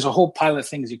there's a whole pile of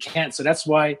things you can't. So that's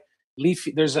why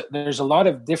there's a lot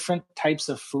of different types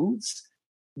of foods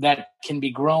that can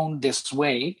be grown this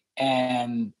way,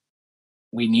 and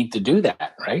we need to do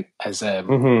that, right? As a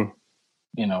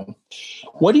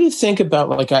What do you think about,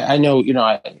 like, I know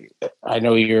I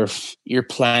know you're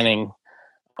planning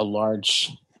a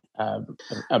large,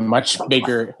 a much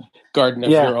bigger garden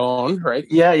of your own, right?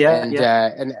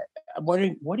 And I'm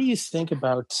wondering, what do you think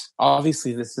about?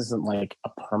 Obviously, this isn't like a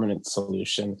permanent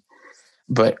solution,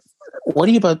 but what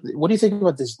do you think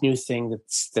about this new thing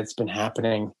that's been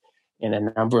happening in a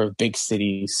number of big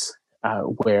cities,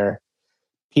 where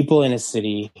people in a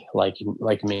city like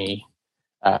me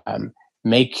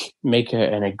make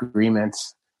an agreement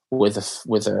with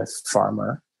a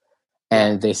farmer,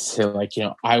 and they say, like,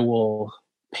 I will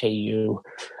pay you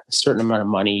a certain amount of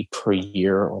money per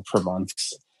year or per month,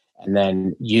 and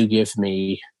then you give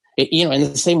me, in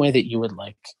the same way that you would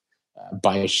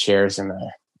buy shares in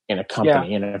a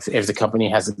company, and if the company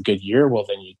has a good year, well,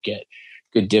 then you get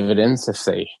good dividends. If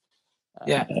they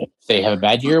have a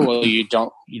bad year, well, you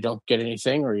don't get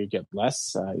anything, or you get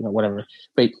less, whatever.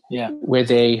 But where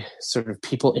they sort of,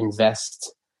 people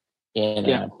invest in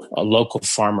a local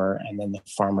farmer, and then the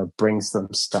farmer brings them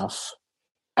stuff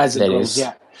as it grows.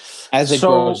 As it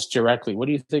grows directly. What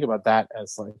do you think about that?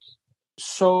 Do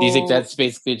you think that's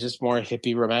basically just more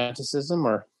hippie romanticism,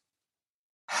 or?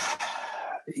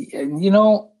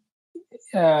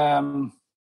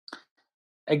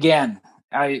 Again,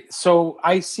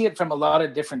 I see it from a lot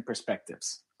of different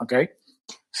perspectives. Okay.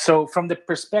 So from the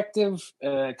perspective,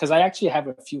 because I actually have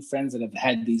a few friends that have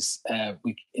had these, I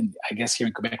guess here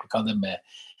in Quebec, we call them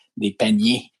des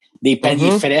paniers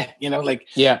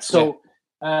frais, So,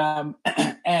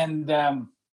 and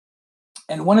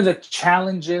one of the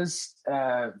challenges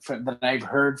that I've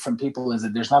heard from people is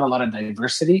that there's not a lot of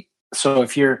diversity. So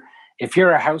if you're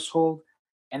a household,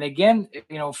 and again,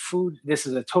 food, this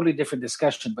is a totally different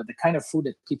discussion, but the kind of food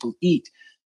that people eat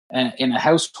in a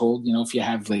household,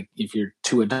 if you're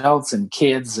two adults and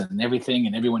kids and everything,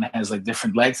 and everyone has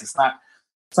different legs, it's not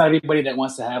everybody that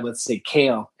wants to have, let's say,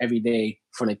 kale every day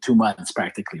for 2 months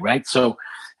practically, right? So,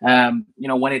 when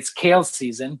it's kale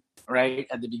season, right,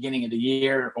 at the beginning of the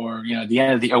year, or at the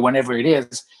end of the, or whenever it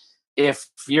is, if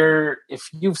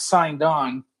you've signed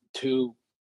on to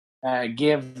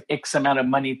give X amount of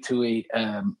money to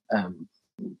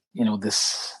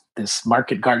this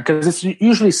market garden, because it's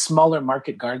usually smaller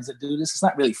market gardens that do this. It's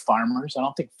not really farmers. I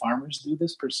don't think farmers do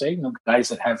this per se. Guys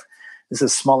that have, this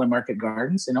is smaller market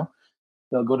gardens.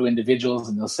 They'll go to individuals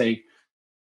and they'll say,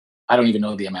 I don't even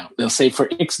know the amount. They'll say, for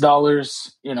X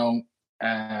dollars,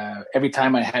 every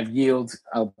time I have yield,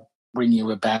 I'll bring you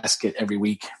a basket every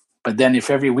week. But then if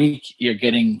every week you're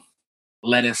getting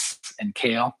lettuce and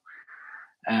kale,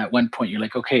 at one point you're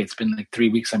like, okay, it's been 3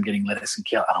 weeks I'm getting lettuce and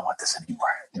kale. I don't want this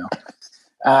anymore.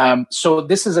 So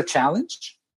this is a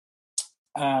challenge.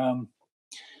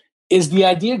 Is the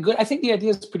idea good? I think the idea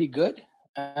is pretty good.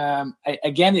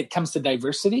 Again, it comes to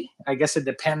diversity. I guess it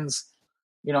depends,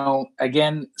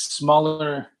 again,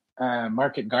 smaller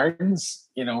market gardens,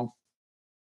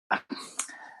 I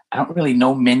don't really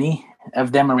know many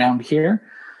of them around here,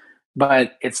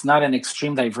 but it's not an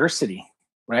extreme diversity,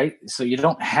 right? So you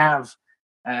don't have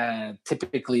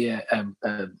typically a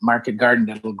market garden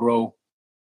that will grow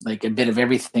a bit of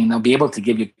everything. They'll be able to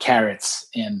give you carrots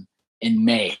in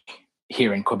May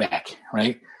here in Quebec,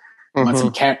 right?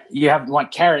 Mm-hmm.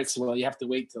 Want carrots, well, you have to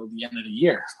wait till the end of the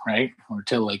year, right? Or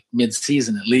till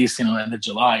mid-season at least, end of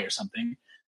July or something.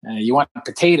 You want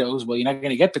potatoes, well, you're not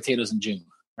going to get potatoes in June,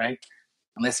 right?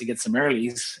 Unless you get some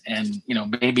earlies, and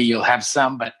maybe you'll have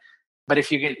some, but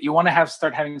if you want to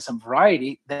start having some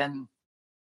variety, then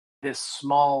this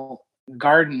small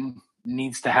garden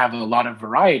needs to have a lot of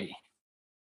variety.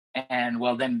 And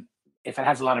well, then if it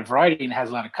has a lot of variety and has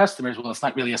a lot of customers, well, it's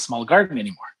not really a small garden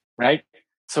anymore, right?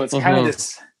 So it's kind of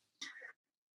this.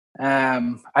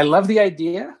 I love the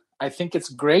idea. I think it's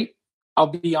great. I'll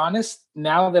be honest.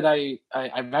 Now that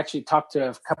I've actually talked to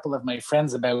a couple of my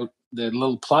friends about the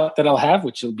little plot that I'll have,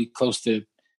 which will be close to.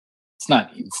 It's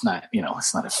not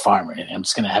a farm. I'm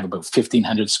just going to have about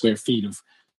 1,500 square feet of,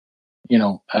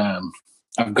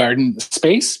 of garden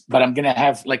space, but I'm going to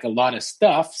have a lot of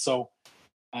stuff. So,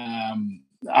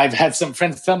 I've had some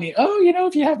friends tell me, oh,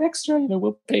 if you have extra,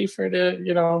 we'll pay for the,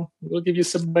 we'll give you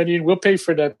some money and we'll pay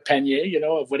for the panier,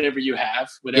 of whatever you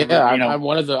have, whatever. Yeah, I'm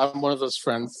one of those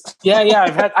friends.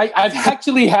 Yeah. I've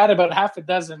actually had about half a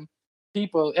dozen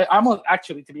people, almost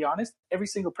actually, to be honest, every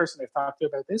single person I've talked to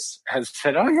about this has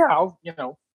said, "Oh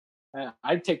yeah,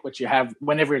 I'd take what you have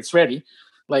whenever it's ready."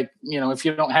 Like, if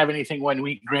you don't have anything one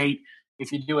week, great.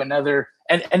 If you do another,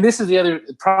 and this is the other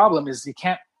problem, is you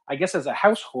can't, I guess, as a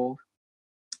household,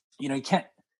 you can't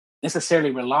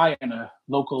necessarily rely on a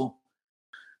local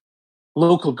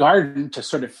garden to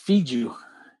sort of feed you,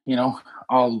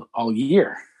 all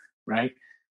year, right?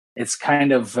 It's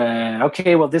kind of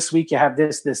okay. Well, this week you have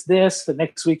this. The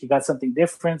next week you got something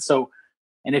different. So,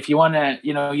 and if you want to,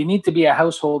 you need to be a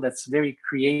household that's very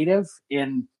creative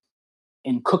in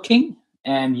cooking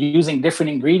and using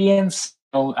different ingredients.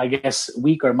 I guess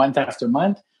week or month after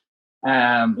month.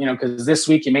 Because this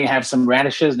week you may have some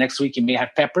radishes. Next week you may have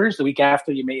peppers. The week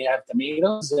after you may have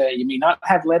tomatoes. You may not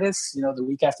have lettuce. The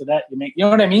week after that you may. You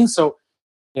know what I mean? So,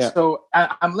 yeah. So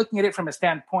I'm looking at it from a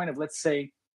standpoint of, let's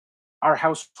say, our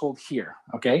household here.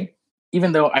 Okay,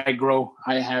 even though I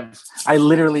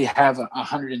literally have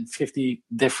 150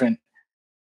 different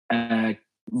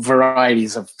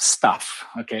varieties of stuff.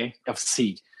 Okay, of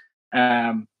seed.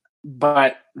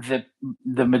 But the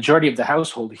majority of the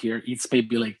household here eats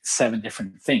maybe like 7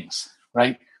 different things,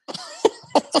 right?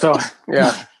 So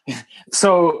yeah.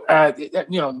 So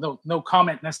no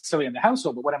comment necessarily on the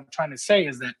household, but what I'm trying to say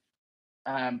is that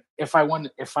if I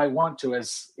want to,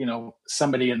 as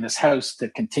somebody in this house, to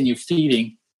continue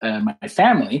feeding my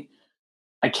family,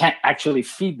 I can't actually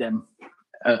feed them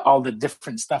all the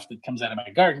different stuff that comes out of my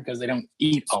garden, because they don't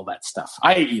eat all that stuff.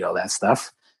 I eat all that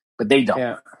stuff, but they don't.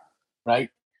 Yeah.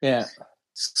 Right. Yeah.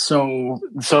 So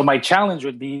my challenge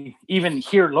would be, even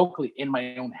here locally in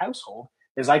my own household,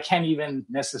 is I can't even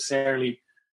necessarily,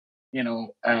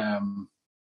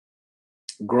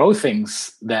 grow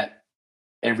things that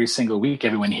every single week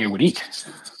everyone here would eat.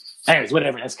 Anyways,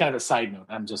 whatever. That's kind of a side note.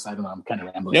 I don't know. I'm kind of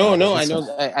rambling. No, I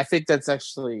know. I think that's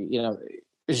actually,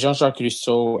 Jean-Jacques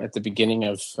Rousseau at the beginning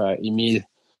of Emile.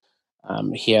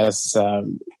 He has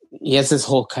this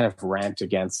whole kind of rant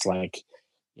against, like,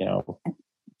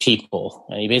 people,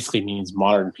 and he basically means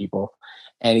modern people.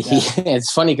 And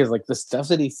it's funny because, like, the stuff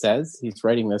that he says, he's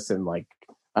writing this in, like,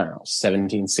 I don't know,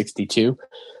 1762,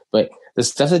 but the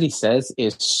stuff that he says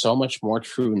is so much more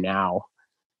true now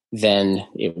than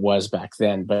it was back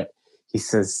then. But he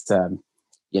says, the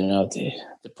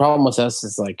problem with us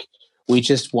is, like, we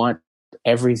just want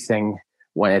everything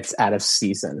when it's out of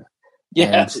season.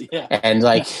 And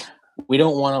like, we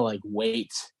don't want to, like,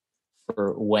 wait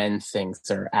for when things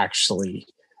are actually,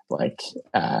 like,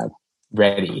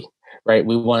 ready, right?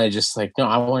 We want to just, like, no,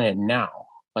 I want it now.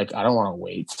 Like, I don't want to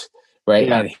wait, right?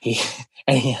 Yeah.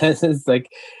 And he has this, like,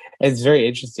 it's very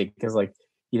interesting because, like,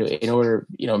 in order,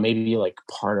 maybe, like,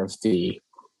 part of the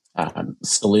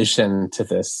solution to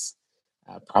this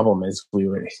problem is we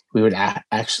would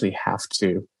actually have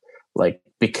to, like,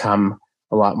 become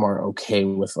a lot more okay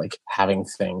with, like, having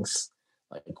things,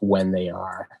 like, when they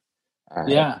are,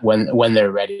 when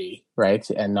they're ready, right?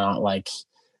 And not, like,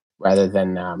 rather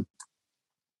than, and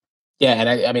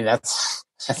I mean, that's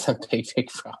a big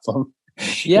problem,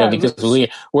 because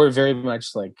we're very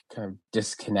much, like, kind of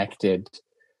disconnected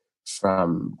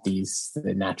from the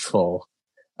natural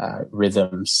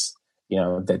rhythms,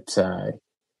 that,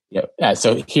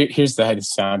 so here's the how to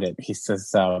sound it. He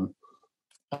says,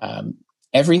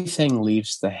 everything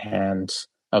leaves the hand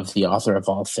of the author of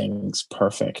all things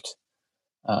perfect,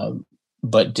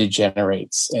 but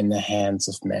degenerates in the hands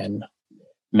of men.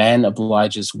 Man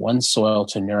obliges one soil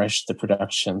to nourish the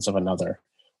productions of another,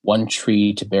 one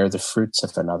tree to bear the fruits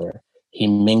of another. He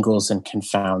mingles and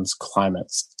confounds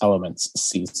climates, elements,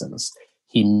 seasons.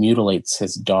 He mutilates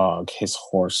his dog, his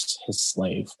horse, his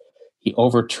slave. He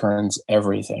overturns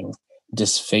everything,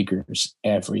 disfigures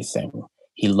everything.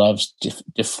 He loves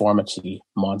deformity,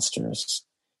 monsters.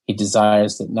 He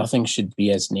desires that nothing should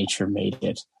be as nature made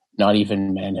it, not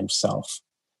even man himself.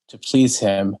 To please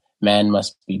him, man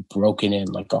must be broken in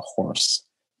like a horse.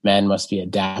 Man must be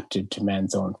adapted to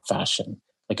man's own fashion,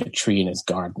 like a tree in his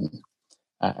garden.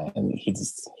 And he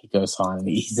goes on, and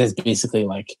he says basically,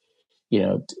 like,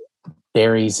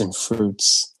 berries and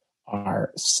fruits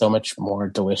are so much more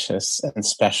delicious and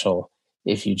special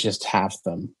if you just have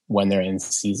them when they're in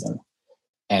season.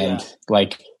 And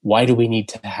like, why do we need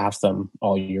to have them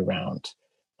all year round?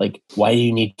 Like, why do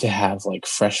you need to have, like,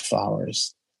 fresh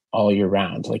flowers all year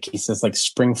round? Like, he says, like,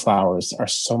 spring flowers are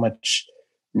so much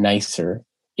nicer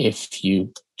if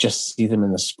you just see them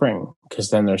in the spring, because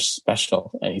then they're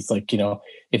special. And he's like,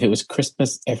 if it was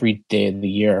Christmas every day of the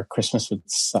year, Christmas would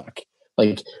suck.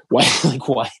 Like, why? Like,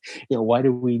 why? Why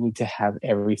do we need to have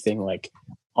everything, like,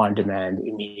 on demand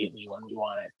immediately when we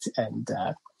want it?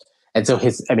 And so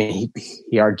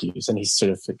he argues, and he's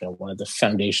sort of one of the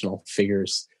foundational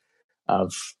figures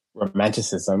of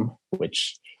Romanticism,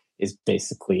 which is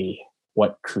basically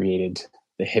what created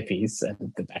the hippies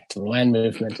and the Back to the Land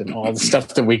movement and all the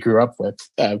stuff that we grew up with.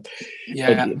 But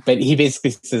he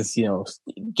basically says,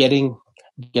 getting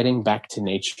back to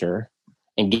nature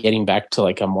and getting back to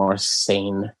like a more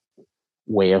sane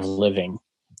way of living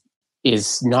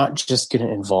is not just going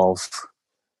to involve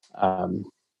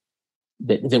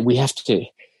that we have to.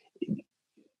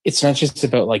 It's not just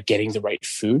about like getting the right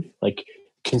food. Like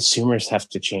consumers have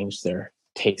to change their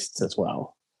tastes as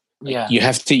well. Like, you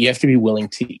have to be willing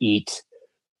to eat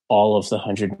all of the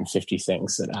 150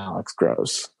 things that Alex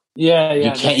grows.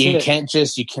 You can't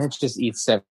just eat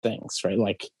 7 things, right?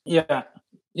 Like you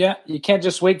can't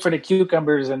just wait for the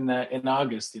cucumbers in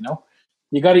August.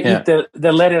 You got to eat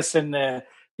the lettuce and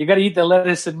you got to eat the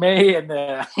lettuce in May and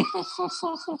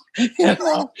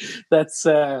that's.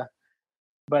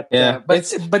 But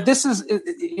this is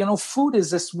food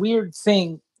is this weird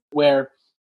thing where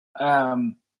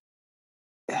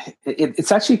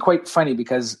it's actually quite funny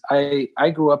because I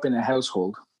grew up in a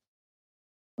household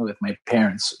with my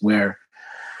parents where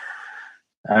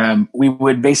we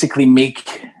would basically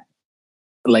make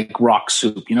like rock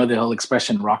soup, the whole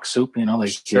expression rock soup,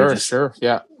 sure.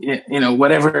 Yeah.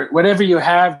 Whatever you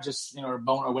have, just, or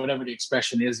bone or whatever the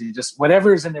expression is, you just,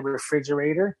 whatever's in the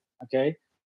refrigerator. Okay.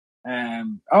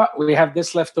 We have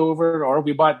this left over, or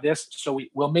we bought this, so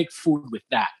we'll make food with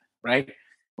that, right?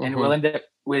 Mm-hmm. And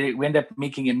we end up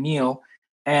making a meal.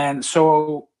 And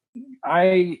so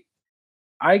I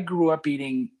grew up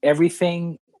eating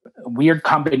everything, weird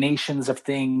combinations of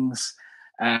things,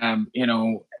 and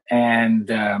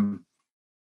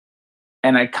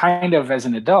I kind of, as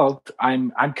an adult,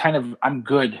 I'm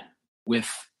good with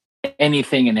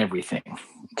anything and everything.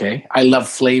 Okay, I love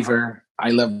flavor. I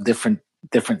love different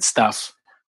stuff,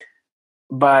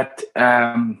 but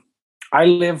I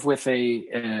live with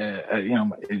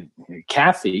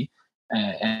Kathy,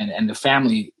 and the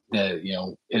family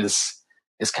that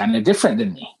is kind of different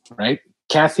than me, right?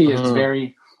 Kathy is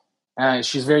very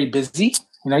she's very busy.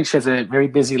 She has a very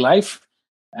busy life,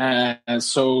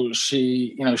 so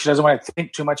she doesn't want to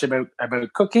think too much about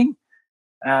cooking.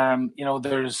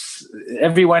 There's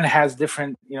everyone has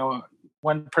different.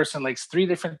 One person likes 3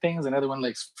 different things, another one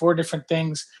likes 4 different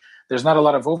things. There's not a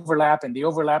lot of overlap, and the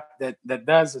overlap that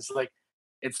does is like,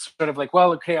 it's sort of like,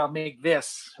 well, okay, I'll make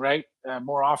this, right?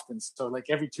 More often. So like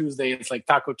every Tuesday, it's like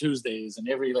Taco Tuesdays, and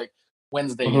every like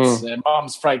Wednesday, it's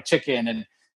Mom's fried chicken.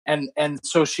 And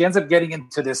so she ends up getting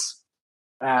into this,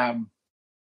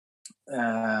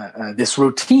 this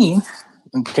routine,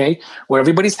 okay, where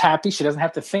everybody's happy. She doesn't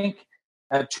have to think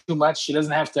too much. She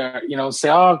doesn't have to, say,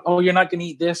 oh, you're not going to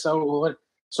eat this. Oh, what?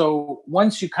 So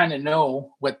once you kind of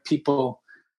know what people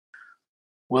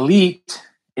will eat,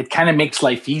 it kind of makes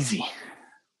life easy,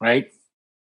 right?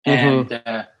 Mm-hmm.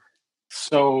 And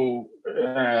so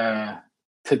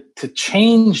to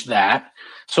change that,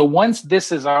 so once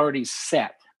this is already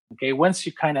set, okay, once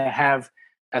you kind of have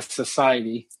a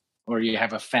society, or you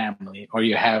have a family, or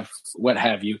you have what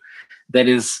have you, that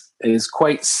is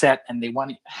quite set, and they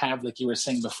want to have, like you were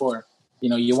saying before,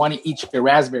 you want to eat your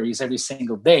raspberries every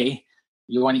single day,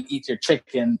 you want to eat your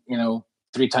chicken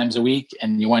 3 times a week,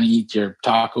 and you want to eat your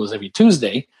tacos every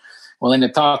Tuesday. Well, in the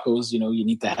tacos, you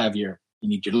need to have you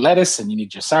need your lettuce, and you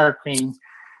need your sour cream,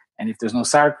 and if there's no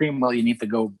sour cream, well, you need to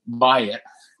go buy it,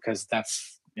 because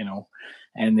that's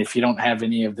and if you don't have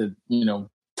any of the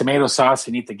tomato sauce,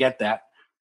 you need to get that.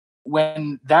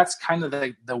 When that's kind of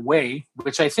the way,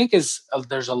 which I think is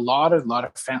there's a lot of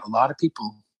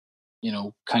people,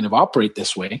 kind of operate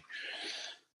this way.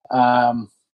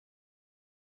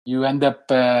 You end up,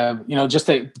 just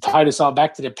to tie this all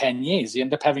back to the paniers, you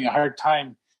end up having a hard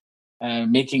time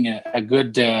making a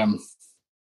good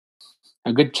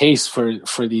case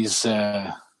for these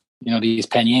these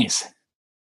paniers.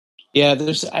 Yeah,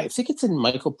 I think it's in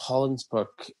Michael Pollan's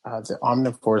book, The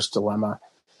Omnivore's Dilemma.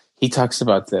 He talks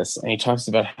about this, and he talks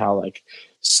about how like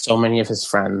so many of his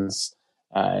friends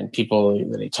and people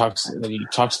that he talks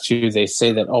to, they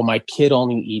say that, oh, my kid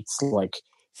only eats like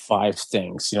 5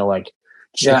 things, like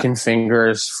chicken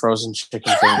fingers, frozen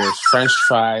chicken fingers, French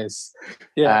fries,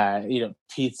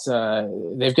 pizza.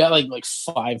 They've got like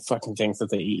 5 fucking things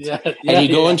that they eat. And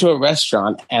you go into a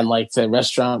restaurant, and like the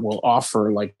restaurant will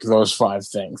offer like those 5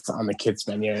 things on the kids'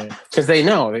 menu, because they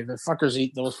know the fuckers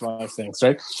eat those 5 things,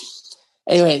 right?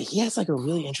 Anyway, he has like a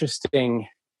really interesting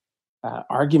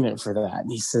argument for that.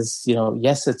 And he says,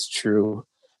 yes, it's true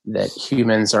that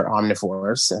humans are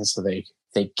omnivores, and so they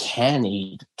can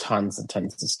eat tons and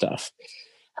tons of stuff.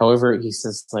 However, he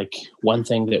says, like, one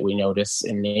thing that we notice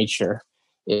in nature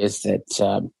is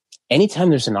that anytime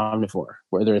there's an omnivore,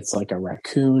 whether it's like a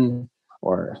raccoon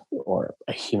or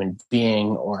a human being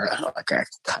or like a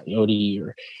coyote,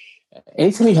 or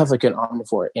anytime you have like an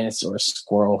omnivore in a, or a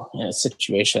squirrel in a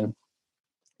situation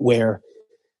where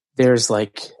there's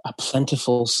like a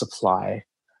plentiful supply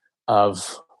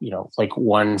of, like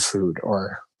one food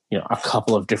or, a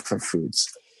couple of different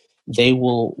foods, they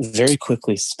will very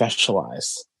quickly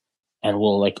specialize and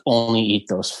will like only eat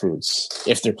those foods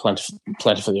if they're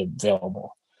plentifully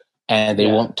available, and they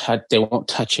won't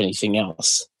touch anything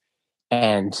else.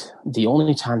 And the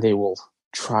only time they will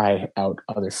try out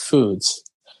other foods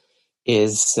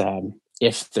is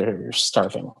if they're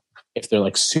starving, if they're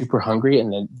like super hungry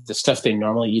and the stuff they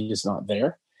normally eat is not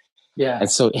there. Yeah. And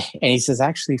he says,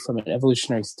 actually, from an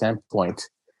evolutionary standpoint,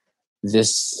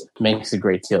 this makes a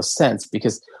great deal of sense,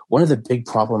 because one of the big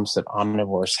problems that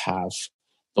omnivores have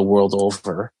the world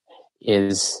over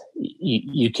is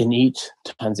you can eat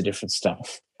tons of different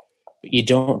stuff, but you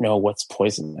don't know what's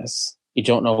poisonous. You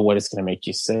don't know what is going to make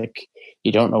you sick.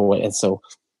 You don't know what, and so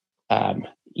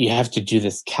you have to do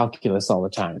this calculus all the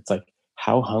time. It's like,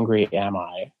 how hungry am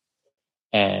I,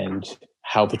 and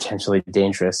how potentially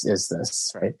dangerous is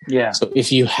this, right? Yeah. So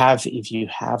if an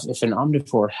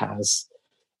omnivore has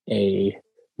a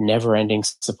never-ending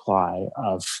supply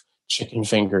of chicken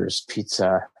fingers,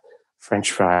 pizza,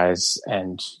 French fries,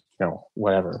 and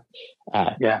whatever,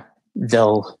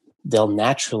 they'll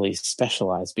naturally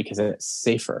specialize because it's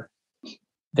safer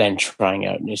than trying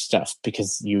out new stuff,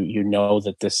 because you know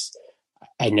that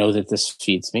I know that this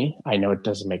feeds me. I know it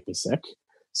doesn't make me sick,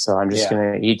 so I'm just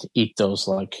gonna eat those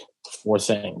like 4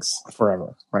 things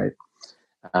forever, right?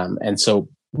 And so,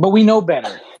 but we know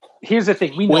better. Here's the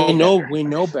thing: we know better. We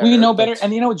know better.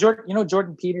 And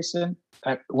Jordan Peterson,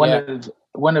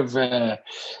 one of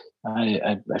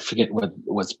I forget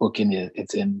what's book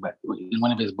it's in, but in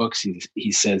one of his books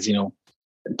he says,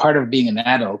 part of being an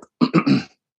adult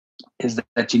is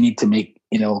that you need to make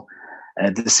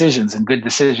decisions, and good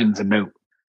decisions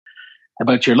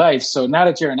about your life. So now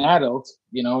that you're an adult,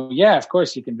 of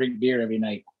course you can drink beer every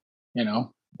night,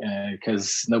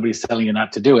 because nobody's telling you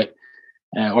not to do it.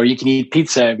 Or you can eat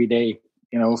pizza every day,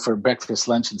 for breakfast,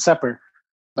 lunch, and supper,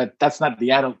 but that's not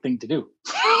the adult thing to do.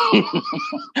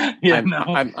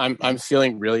 I'm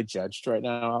feeling really judged right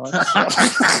now, Alex.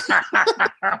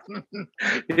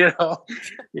 You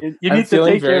need to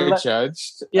take very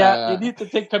judged. Yeah, you need to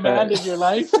take command of your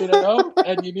life,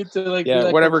 and you need to be like,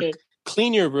 whatever. Okay.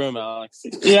 Clean your room, Alex.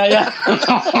 Yeah.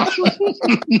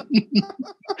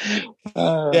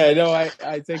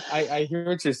 I think I hear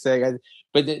what you're saying.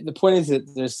 But the point is that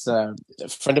there's a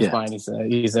friend of mine.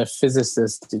 He's a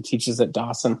physicist who teaches at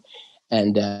Dawson,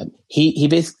 and he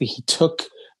basically took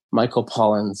Michael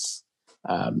Pollan's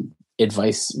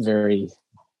advice very,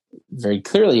 very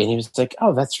clearly, and he was like,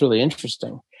 "Oh, that's really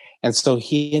interesting." And so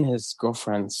he and his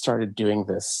girlfriend started doing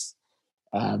this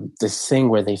thing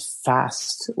where they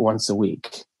fast once a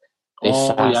week.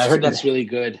 I heard that's really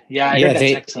good. Yeah, I heard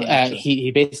that's excellent.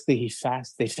 He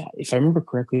fasts. If I remember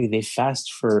correctly, they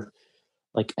fast for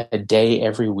like a day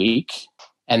every week,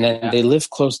 and then they live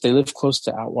close to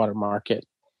Outwater Market.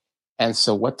 And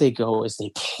so what they go is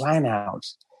they plan out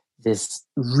this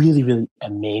really, really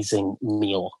amazing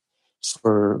meal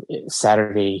for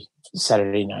Saturday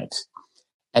night.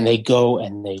 And they go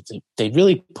and they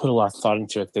really put a lot of thought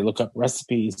into it. They look up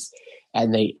recipes,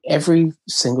 and every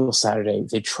single Saturday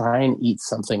they try and eat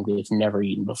something they've never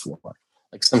eaten before,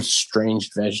 like some strange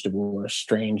vegetable or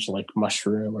strange like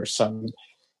mushroom or some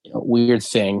weird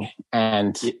thing.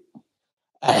 And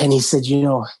he said,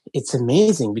 it's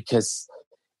amazing because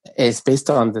it's based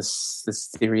on this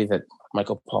theory that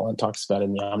Michael Pollan talks about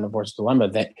in The Omnivore's Dilemma,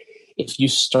 that if you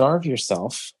starve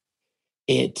yourself,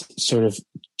 it sort of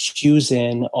cues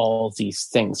in all these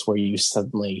things where you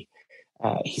suddenly,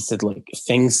 he said, like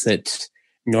things that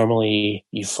normally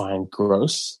you find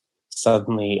gross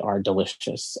suddenly are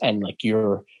delicious, and like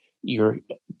your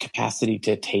capacity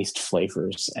to taste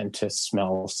flavors and to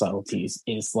smell subtleties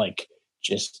is like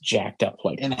just jacked up,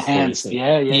 like enhanced. Crazy.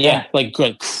 Yeah, like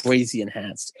crazy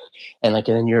enhanced. And like,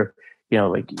 and then you're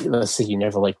like, let's say you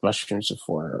never liked mushrooms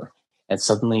before, and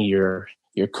suddenly you're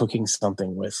cooking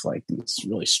something with like these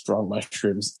really strong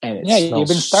mushrooms, and it smells you've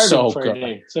been starving for good. a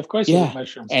day, so of course you eat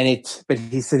mushrooms. But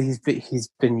he said he's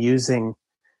been using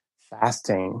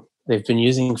fasting. They've been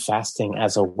using fasting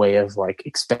as a way of like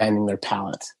expanding their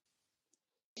palate,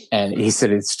 and he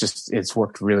said it's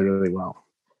worked really, really well.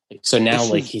 So now,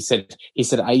 like he said,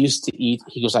 I used to be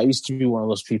one of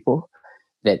those people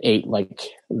that ate like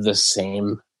the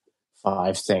same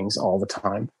 5 things all the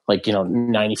time. Like,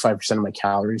 95% of my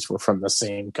calories were from the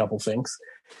same couple things.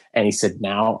 And he said,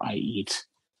 now I eat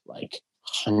like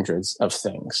hundreds of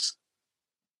things.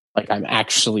 Like I'm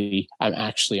actually an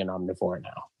omnivore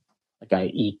now. Like I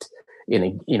eat in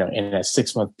a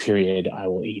 6-month period, I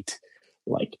will eat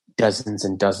like dozens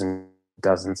and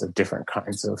dozens of different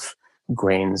kinds of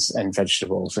grains and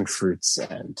vegetables and fruits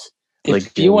and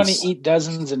if you want to eat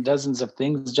dozens and dozens of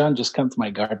things, John, just come to my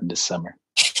garden this summer.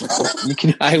 You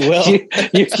can. I will.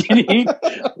 You can eat.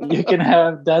 You can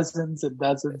have dozens and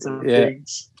dozens of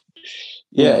things.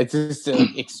 Yeah, it's just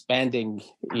expanding.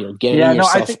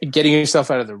 Getting yourself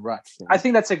out of the rut. I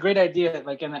think that's a great idea.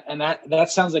 Like, and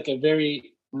that sounds like a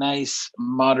very nice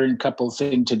modern couple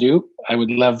thing to do. I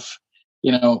would love.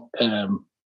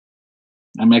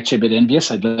 I'm actually a bit envious.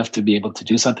 I'd love to be able to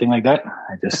do something like that.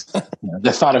 I just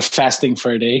the thought of fasting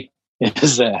for a day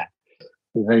is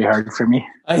very hard for me.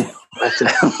 I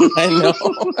know.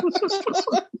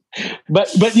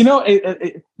 but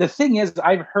the thing is,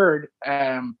 I've heard.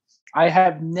 I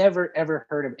have never ever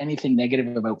heard of anything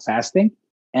negative about fasting,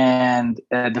 and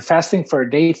the fasting for a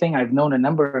day thing. I've known a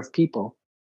number of people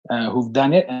who've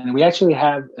done it, and we actually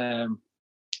have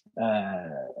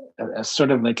a sort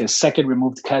of like a second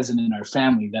removed cousin in our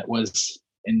family that was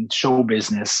in show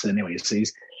business. Anyway, so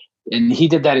he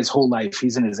did that his whole life.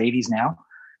 He's in his 80s now.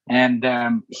 And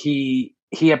he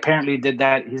apparently did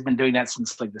that. He's been doing that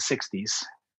since like the 60s.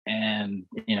 And,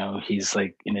 he's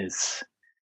like he's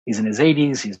in his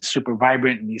 80s. He's super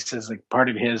vibrant. And he says like part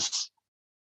of his,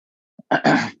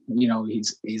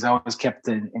 he's always kept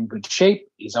in good shape.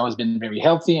 He's always been very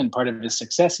healthy. And part of his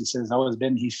success, he says,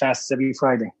 he fasts every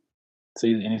Friday. So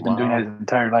he's been doing that his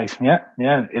entire life. Yeah.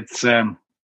 It's, and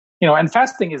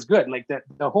fasting is good. Like the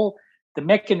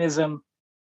mechanism,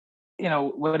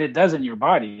 what it does in your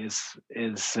body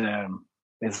is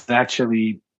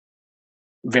actually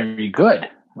very good,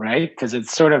 right? Because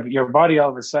it's sort of your body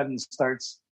all of a sudden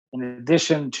starts, in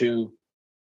addition to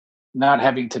not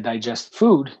having to digest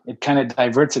food, it kind of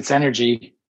diverts its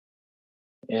energy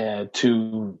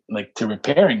to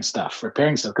repairing stuff.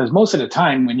 Because most of the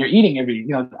time when you're eating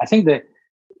I think that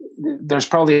there's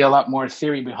probably a lot more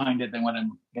theory behind it than what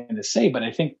I'm going to say, but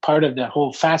I think part of the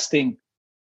whole fasting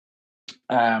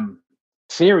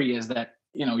theory is that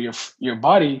your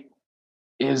body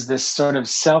is this sort of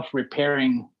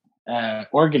self-repairing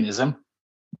organism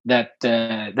that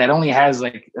only has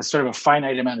like a sort of a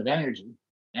finite amount of energy,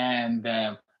 and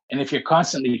if you're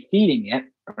constantly feeding it,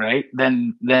 right,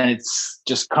 then it's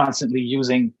just constantly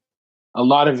using a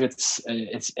lot of its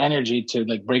energy to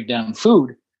like break down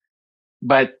food.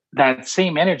 But that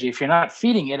same energy, if you're not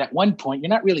feeding it at one point, you're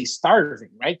not really starving,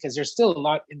 right? Because there's still a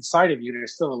lot inside of you.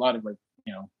 There's still a lot of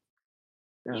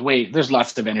there's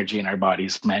lots of energy in our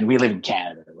bodies, man. We live in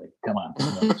Canada. Like, come on.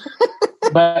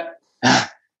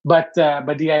 But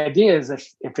the idea is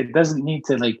if it doesn't need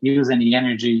to like use any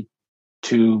energy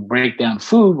to break down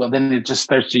food, well, then it just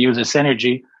starts to use this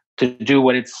energy to do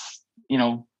what it's,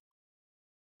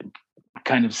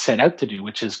 kind of set out to do,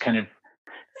 which is kind of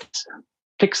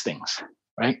fix things,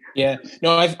 right? Yeah.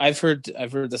 No, I've heard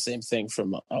the same thing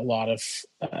from a lot of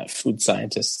food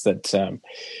scientists that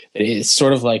it's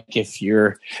sort of like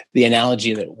the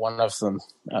analogy that one of them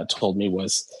told me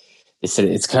was, they said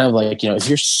it's kind of like, if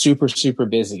you're super, super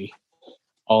busy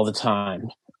all the time,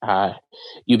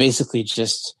 you basically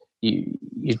just,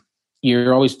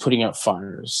 you're always putting out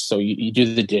fires. So you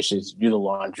do the dishes, you do the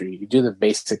laundry, you do the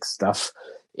basic stuff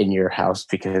in your house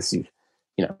because you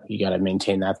got to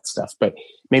maintain that stuff. But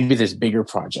maybe there's bigger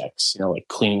projects, like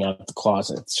cleaning out the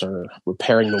closets or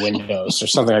repairing the windows or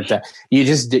something like that. You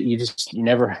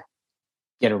never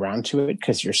get around to it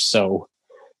because you're so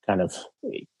kind of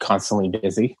constantly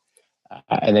busy.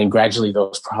 And then gradually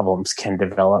those problems can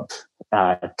develop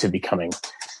to becoming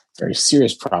very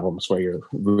serious problems where your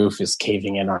roof is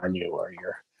caving in on you or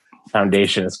your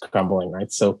foundation is crumbling,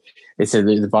 right? So they said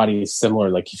the body is similar.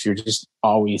 Like if you're just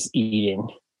always eating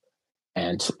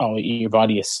and your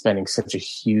body is spending such a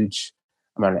huge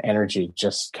amount of energy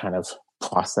just kind of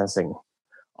processing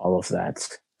all of that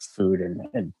food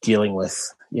and dealing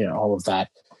with, all of that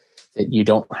you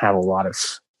don't have a lot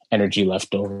of energy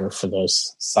left over for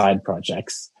those side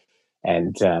projects.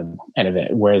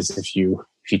 Whereas if you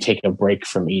take a break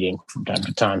from eating from time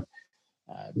to time,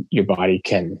 your body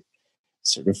can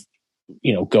sort of,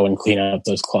 go and clean out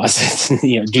those closets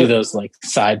and, do those like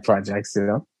side projects,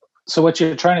 So what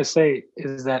you're trying to say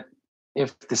is that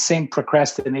if the same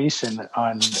procrastination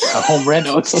on home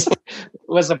renos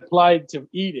was applied to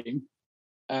eating,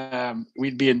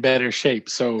 we'd be in better shape.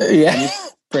 So yeah.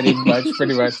 Pretty much.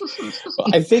 Well,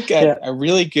 I think a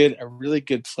really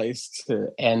good place to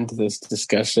end this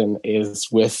discussion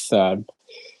is with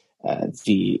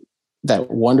that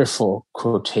wonderful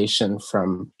quotation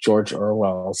from George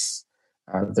Orwell's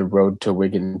The Road to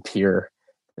Wigan Pier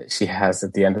that she has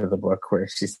at the end of the book, where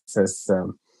she says,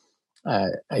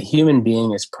 a human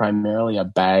being is primarily a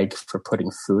bag for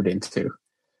putting food into.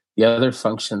 The other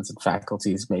functions and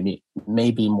faculties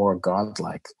may be more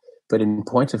godlike, but in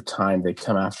point of time they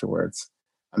come afterwards.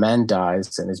 A man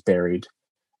dies and is buried,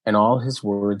 and all his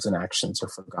words and actions are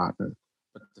forgotten,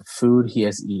 but the food he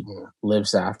has eaten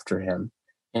lives after him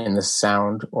in the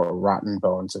sound or rotten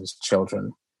bones of his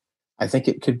children. I think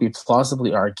it could be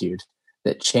plausibly argued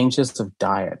that changes of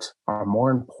diet are more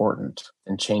important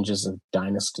than changes of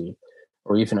dynasty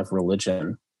or even of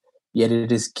religion. Yet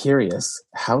it is curious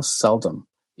how seldom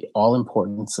the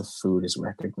all-importance of food is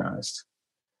recognized.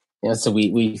 So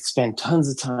we spend tons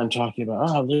of time talking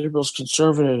about liberals,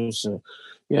 conservatives,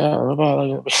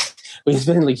 we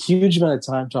spend like huge amount of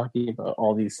time talking about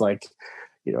all these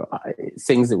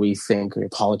things that we think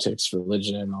politics,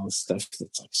 religion, all this stuff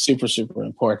that's like super, super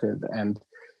important, and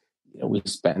we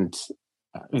spend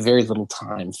very little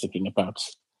time thinking about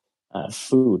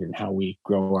food and how we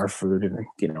grow our food and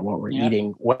what we're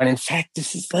eating. When in fact,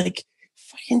 this is like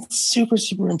fucking super,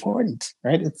 super important,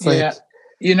 right? It's like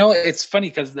it's funny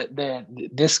because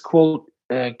this quote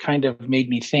kind of made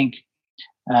me think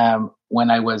when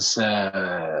I was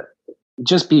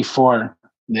just before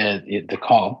the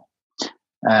call.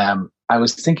 I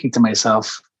was thinking to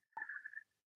myself,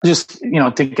 just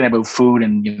thinking about food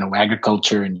and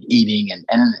agriculture and eating, and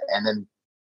then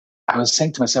I was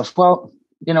saying to myself, well,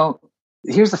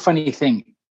 here's the funny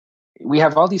thing: we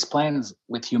have all these plans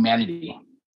with humanity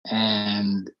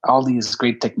and all these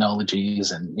great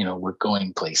technologies, and we're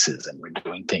going places and we're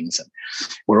doing things and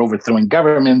we're overthrowing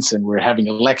governments and we're having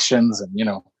elections,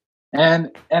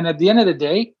 and at the end of the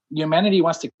day, humanity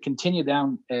wants to continue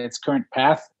down its current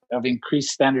path of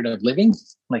increased standard of living.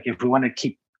 Like if we want to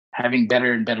keep having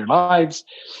better and better lives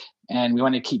and we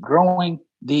want to keep growing,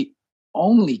 the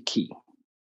only key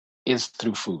is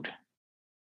through food.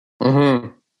 Mm-hmm.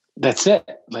 That's it.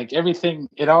 Like everything,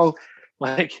 it all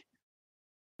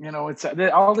it's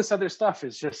all this other stuff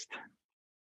is just,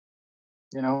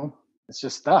 it's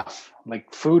just stuff.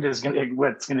 Like food is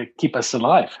what's going to keep us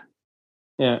alive.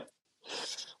 Yeah.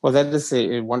 Well, that is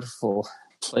a wonderful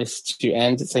place to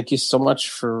end. Thank you so much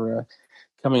for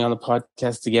coming on the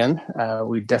podcast again.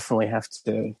 We definitely have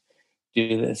to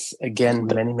do this again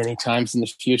many, many times in the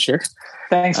future.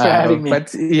 Thanks for having me.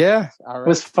 But yeah, all right. It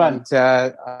was fun.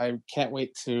 And, I can't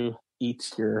wait to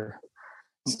eat your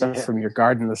stuff from your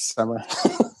garden this summer.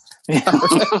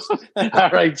 All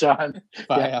right, John.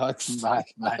 Bye, Alex. Bye.